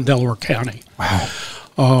Gillespie in Delaware County. Wow.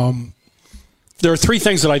 There are three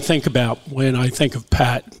things that I think about when I think of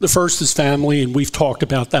Pat. The first is family, and we've talked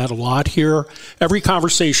about that a lot here. Every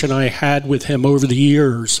conversation I had with him over the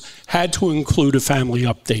years had to include a family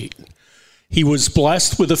update. He was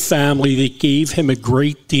blessed with a family that gave him a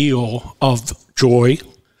great deal of joy.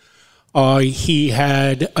 He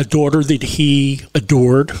had a daughter that he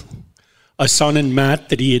adored, a son in Matt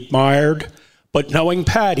that he admired, but knowing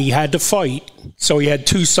Pat, he had to fight, so he had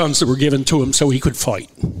two sons that were given to him so he could fight.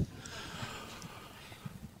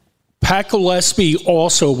 Pat Gillespie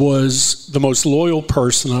also was the most loyal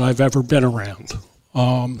person that I've ever been around.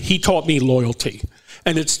 He taught me loyalty,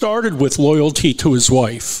 and it started with loyalty to his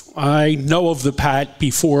wife. I know of the Pat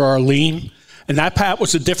before Arlene, and that Pat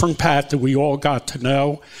was a different Pat that we all got to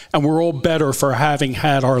know, and we're all better for having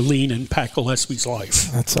had Arlene in Pat Gillespie's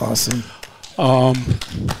life. That's awesome.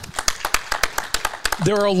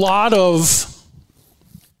 There are a lot of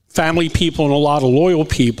family people and a lot of loyal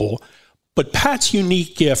people, but Pat's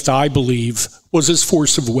unique gift, I believe, was his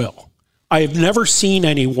force of will. I have never seen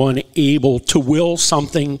anyone able to will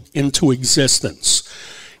something into existence.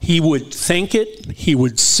 He would think it, he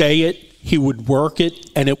would say it, he would work it,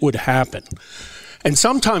 and it would happen. And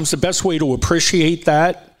sometimes the best way to appreciate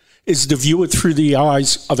that is to view it through the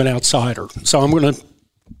eyes of an outsider. So I'm going to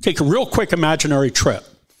take a real quick imaginary trip.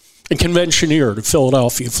 A conventioneer to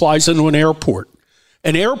Philadelphia flies into an airport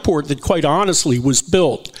that quite honestly was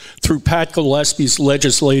built through Pat Gillespie's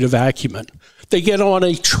legislative acumen. They get on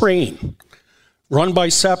a train run by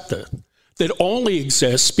SEPTA that only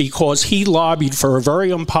exists because he lobbied for a very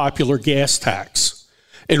unpopular gas tax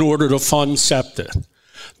in order to fund SEPTA.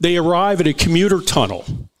 They arrive at a commuter tunnel.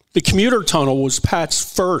 The commuter tunnel was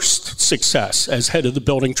Pat's first success as head of the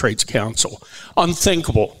Building Trades Council.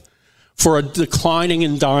 Unthinkable for a declining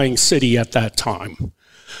and dying city at that time.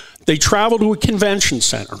 They travel to a convention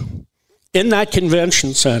center. In that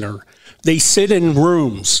convention center, they sit in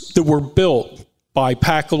rooms that were built by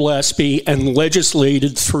Pat Gillespie and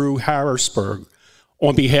legislated through Harrisburg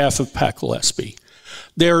on behalf of Pat Gillespie.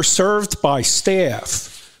 They're served by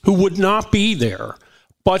staff who would not be there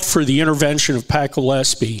but for the intervention of Pat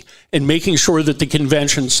Gillespie in making sure that the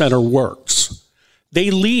convention center works.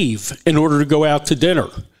 They leave in order to go out to dinner,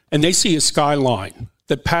 and they see a skyline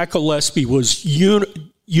that Pat Gillespie was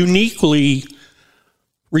uniquely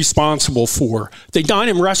responsible for. They dine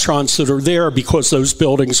in restaurants that are there because those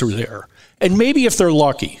buildings are there. And maybe if they're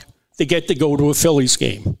lucky, they get to go to a Phillies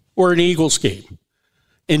game or an Eagles game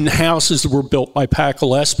in houses that were built by Pat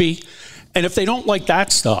Gillespie. And if they don't like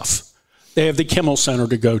that stuff, they have the Kimmel Center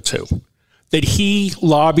to go to, that he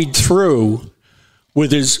lobbied through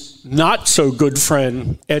with his not-so-good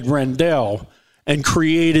friend, Ed Rendell, and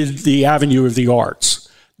created the Avenue of the Arts.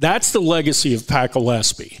 That's the legacy of Pat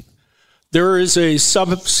Gillespie. There is a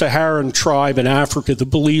sub-Saharan tribe in Africa that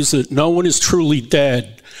believes that no one is truly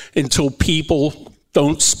dead until people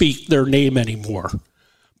don't speak their name anymore.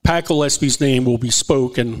 Pat Gillespie's name will be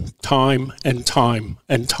spoken time and time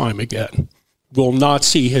and time again. We'll not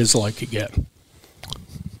see his like again.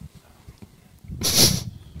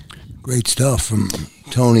 Great stuff from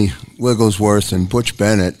Tony Wigglesworth and Butch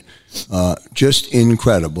Bennett. Just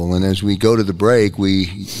incredible. And as we go to the break, we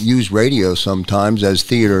use radio sometimes as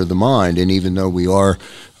theater of the mind. And even though we'll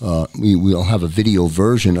have a video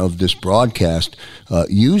version of this broadcast,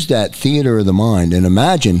 use that theater of the mind and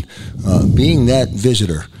imagine being that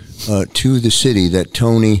visitor to the city that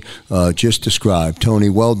Tony just described. Tony,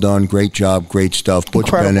 well done. Great job. Great stuff. Butch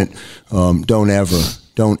Incredible. Bennett,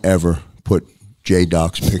 don't ever put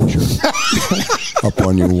J-Doc's picture up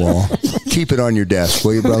on your wall. Keep it on your desk,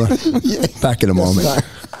 will you, brother? Back in a moment.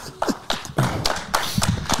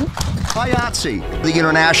 IATSE, the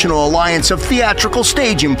International Alliance of Theatrical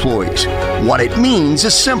Stage Employees. What it means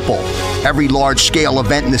is simple. Every large-scale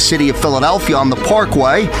event in the city of Philadelphia on the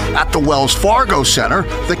Parkway, at the Wells Fargo Center,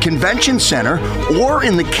 the Convention Center, or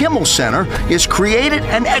in the Kimmel Center is created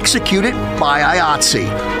and executed by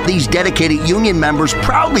IATSE. These dedicated union members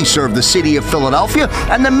proudly serve the city of Philadelphia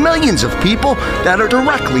and the millions of people that are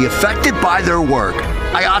directly affected by their work.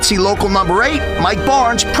 IATSE Local Number 8, Mike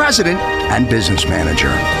Barnes, President and Business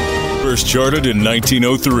Manager. First chartered in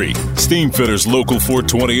 1903, Steamfitters Local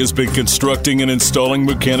 420 has been constructing and installing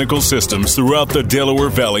mechanical systems throughout the Delaware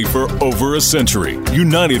Valley for over a century.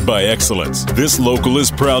 United by excellence, this local is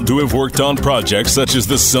proud to have worked on projects such as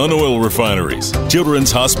the Sun Oil Refineries,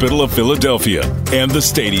 Children's Hospital of Philadelphia, and the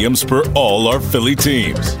stadiums for all our Philly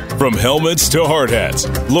teams. From helmets to hard hats,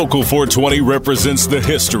 Local 420 represents the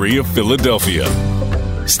history of Philadelphia.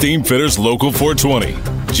 Steam Fitters Local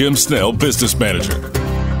 420. Jim Snell, Business Manager.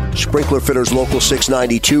 Sprinkler Fitters Local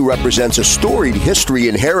 692 represents a storied history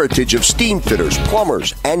and heritage of steam fitters,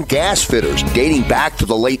 plumbers, and gas fitters dating back to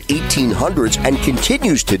the late 1800s and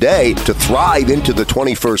continues today to thrive into the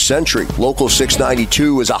 21st century. Local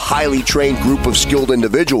 692 is a highly trained group of skilled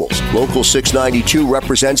individuals. Local 692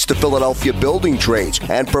 represents the Philadelphia building trades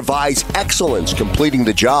and provides excellence, completing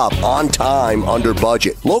the job on time, under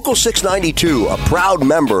budget. Local 692, a proud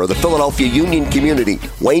member of the Philadelphia Union community.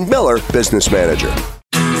 Wayne Miller, Business Manager.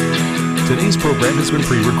 Today's program has been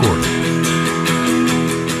pre-recorded.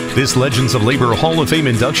 This Legends of Labor Hall of Fame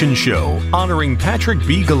induction show honoring Patrick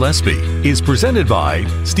B. Gillespie is presented by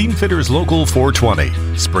Steam Fitters Local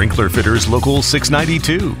 420, Sprinkler Fitters Local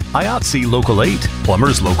 692, IATSE Local 8,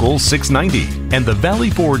 Plumbers Local 690, and the Valley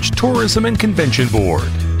Forge Tourism and Convention Board.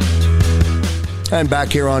 And back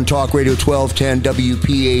here on Talk Radio 1210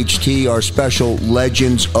 WPHT, our special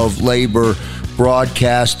Legends of Labor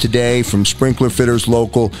broadcast today from Sprinkler Fitters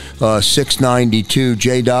Local 692.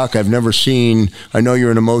 J-Doc, I've never seen, I know you're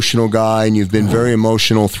an emotional guy and you've been very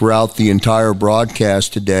emotional throughout the entire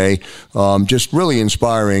broadcast today. Just really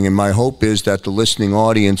inspiring, and my hope is that the listening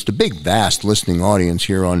audience, the big, vast listening audience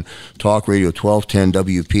here on Talk Radio 1210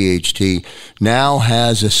 WPHT now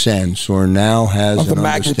has a sense, or now has of an the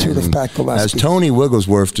magnitude of Pat Gillespie. As Tony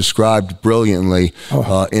Wigglesworth described brilliantly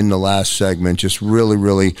in the last segment. Just really,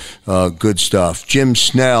 really good stuff. Jim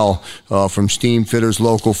Snell from Steam Fitters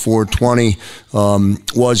Local 420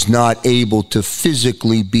 was not able to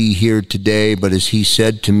physically be here today, but as he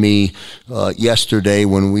said to me yesterday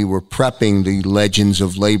when we were prepping the Legends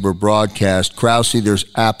of Labor broadcast, Krause, there's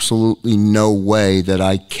absolutely no way that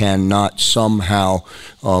I cannot somehow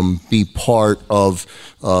be part of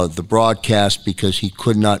the broadcast because he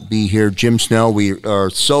could not be here. Jim Snell, we are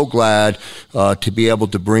so glad to be able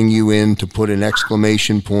to bring you in to put an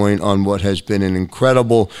exclamation point on what has been an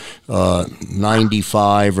incredible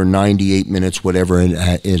 95 or 98 minutes, whatever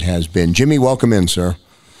it has been. Jimmy, welcome in, sir.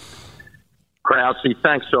 Krause,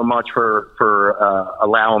 thanks so much for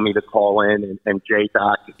allowing me to call in, and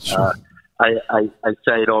J-Doc. Sure. I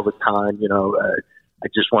say it all the time, I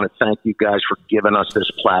just want to thank you guys for giving us this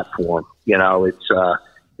platform.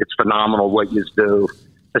 It's phenomenal what you do,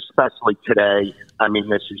 especially today. I mean,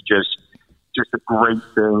 this is just a great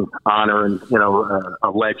thing, honoring, a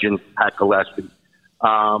legend, Pat Gillespie.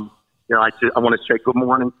 I want to say good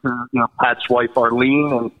morning to, Pat's wife,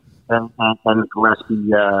 Arlene, and the Gillespie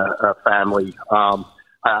family.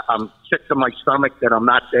 I'm sick to my stomach that I'm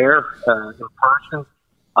not there in person.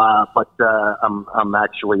 But I'm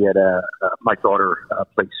actually at my daughter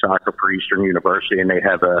plays soccer for Eastern University, and they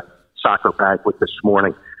have a soccer banquet this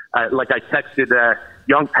morning. I texted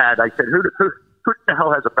young Pat. I said, who the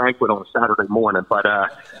hell has a banquet on a Saturday morning? But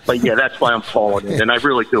yeah, that's why I'm calling it, and I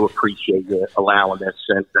really do appreciate you allowing this.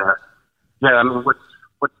 And I mean,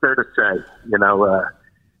 what's there to say?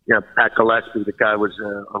 Pat Gillespie, the guy was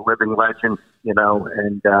a living legend.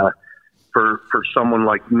 And for someone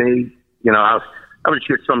like me, I was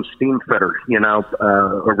just some steam fitter,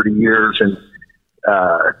 over the years, and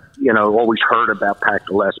always heard about Pat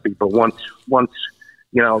Gillespie. But once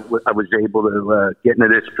I was able to get into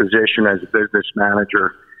this position as a business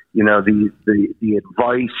manager, the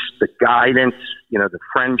advice, the guidance, the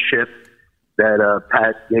friendship that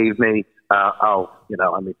Pat gave me,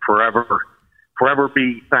 forever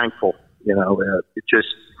be thankful. It just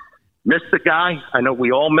miss the guy. I know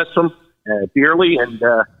we all miss him dearly, and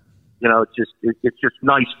it's just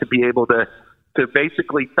nice to be able to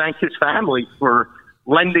basically thank his family for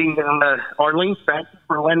lending Arlene. Thanks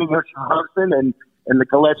for lending us your husband, and the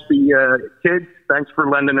Gillespie kids. Thanks for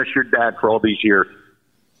lending us your dad for all these years.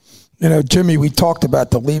 Jimmy, we talked about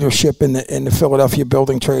the leadership in the Philadelphia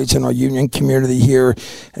building trades in our union community here,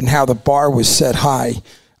 and how the bar was set high.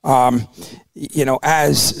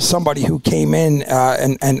 As somebody who came in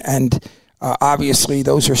and obviously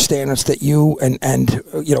those are standards that you and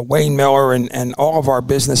Wayne Miller and all of our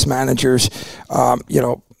business managers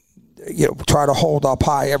try to hold up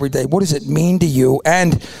high every day. What does it mean to you,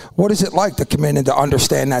 and what is it like to come in and to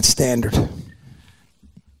understand that standard?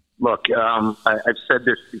 Look, I've said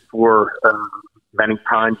this before many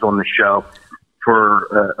times on the show. For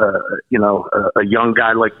a young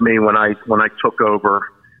guy like me, when I took over,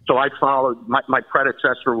 so I followed. My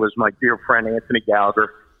predecessor was my dear friend Anthony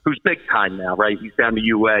Gallagher, who's big time now, right? He's down to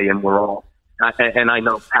UA, and we're all. And I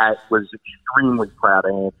know Pat was extremely proud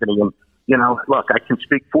of Anthony. And look, I can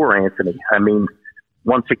speak for Anthony. I mean,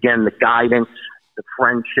 once again, the guidance, the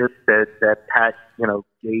friendship that Pat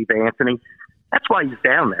gave Anthony. That's why he's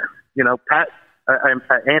down there. Pat,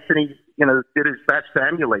 Anthony, did his best to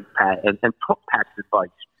emulate Pat and took Pat's advice.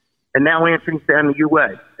 And now Anthony's down the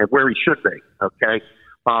UA, where he should be, okay?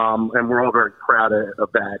 And we're all very proud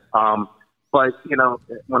of that. But,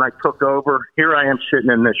 when I took over, here I am sitting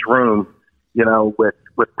in this room,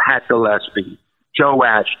 with Pat Gillespie, Joe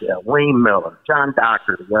Ashdale, Wayne Miller, John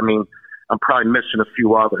Doherty. I mean, I'm probably missing a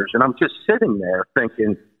few others. And I'm just sitting there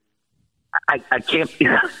thinking, I can't,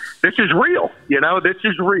 this is real, this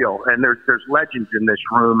is real. And there's legends in this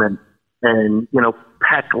room. And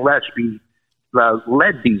Pat Gillespie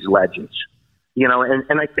led these legends,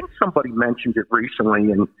 and I think somebody mentioned it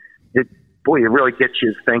recently, and it really gets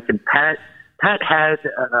you thinking. Pat had,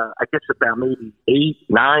 I guess, about maybe 8,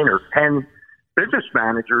 9, or 10 business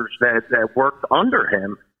managers that worked under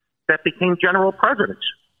him that became general presidents,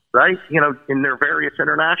 right? In their various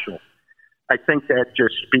internationals. I think that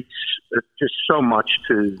just speaks just so much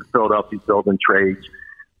to the Philadelphia Building Trades,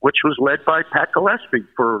 which was led by Pat Gillespie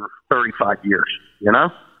for 35 years,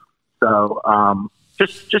 So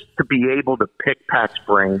just to be able to pick Pat's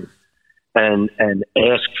brain and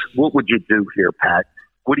ask, what would you do here, Pat?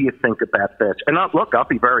 What do you think about this? And I'll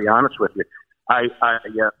be very honest with you.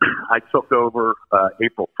 I took over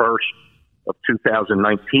April 1st of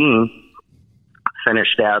 2019,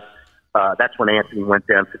 finished out. That's when Anthony went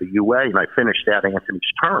down to the UA, and I finished out Anthony's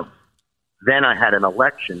term. Then I had an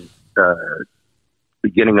election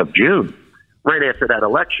beginning of June. Right after that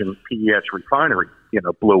election, PES Refinery,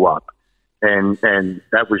 blew up, and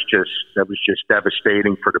that was just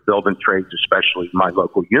devastating for the building trades, especially my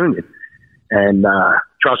local union. And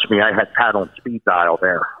trust me, I had Pat on speed dial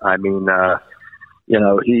there. I mean,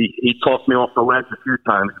 he talked me off the ledge a few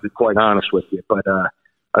times, to be quite honest with you. But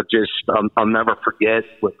I'll never forget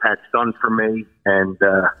what Pat's done for me, and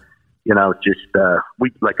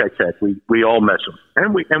we, like I said, we all miss him,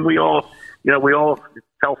 and we all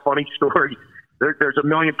tell funny stories. There's a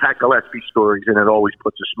million Pat Gillespie stories, and it always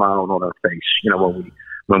puts a smile on our face,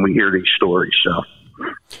 when we hear these stories. So.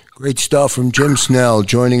 Great stuff from Jim Snell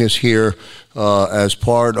joining us here as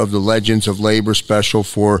part of the Legends of Labor special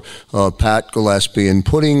for Pat Gillespie, and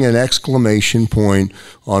putting an exclamation point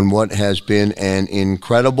on what has been an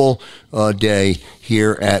incredible day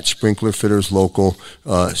here at Sprinkler Fitters Local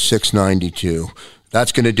 692.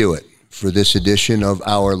 That's going to do it for this edition of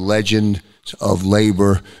our Legends of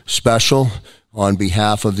Labor special. On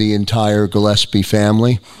behalf of the entire Gillespie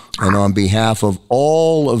family and on behalf of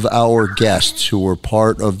all of our guests who were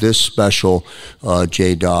part of this special,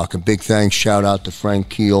 J-Doc, a big thanks, shout out to Frank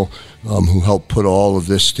Keel, who helped put all of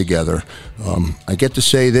this together. I get to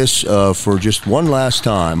say this for just one last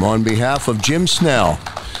time. On behalf of Jim Snell,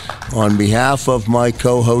 on behalf of my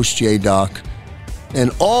co-host J-Doc, and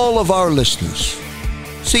all of our listeners,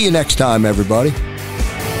 see you next time, everybody.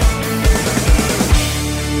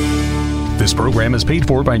 This program is paid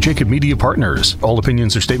for by Jacob Media Partners. All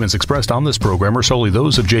opinions or statements expressed on this program are solely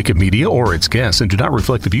those of Jacob Media or its guests and do not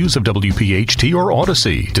reflect the views of WPHT or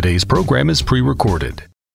Odyssey. Today's program is pre-recorded.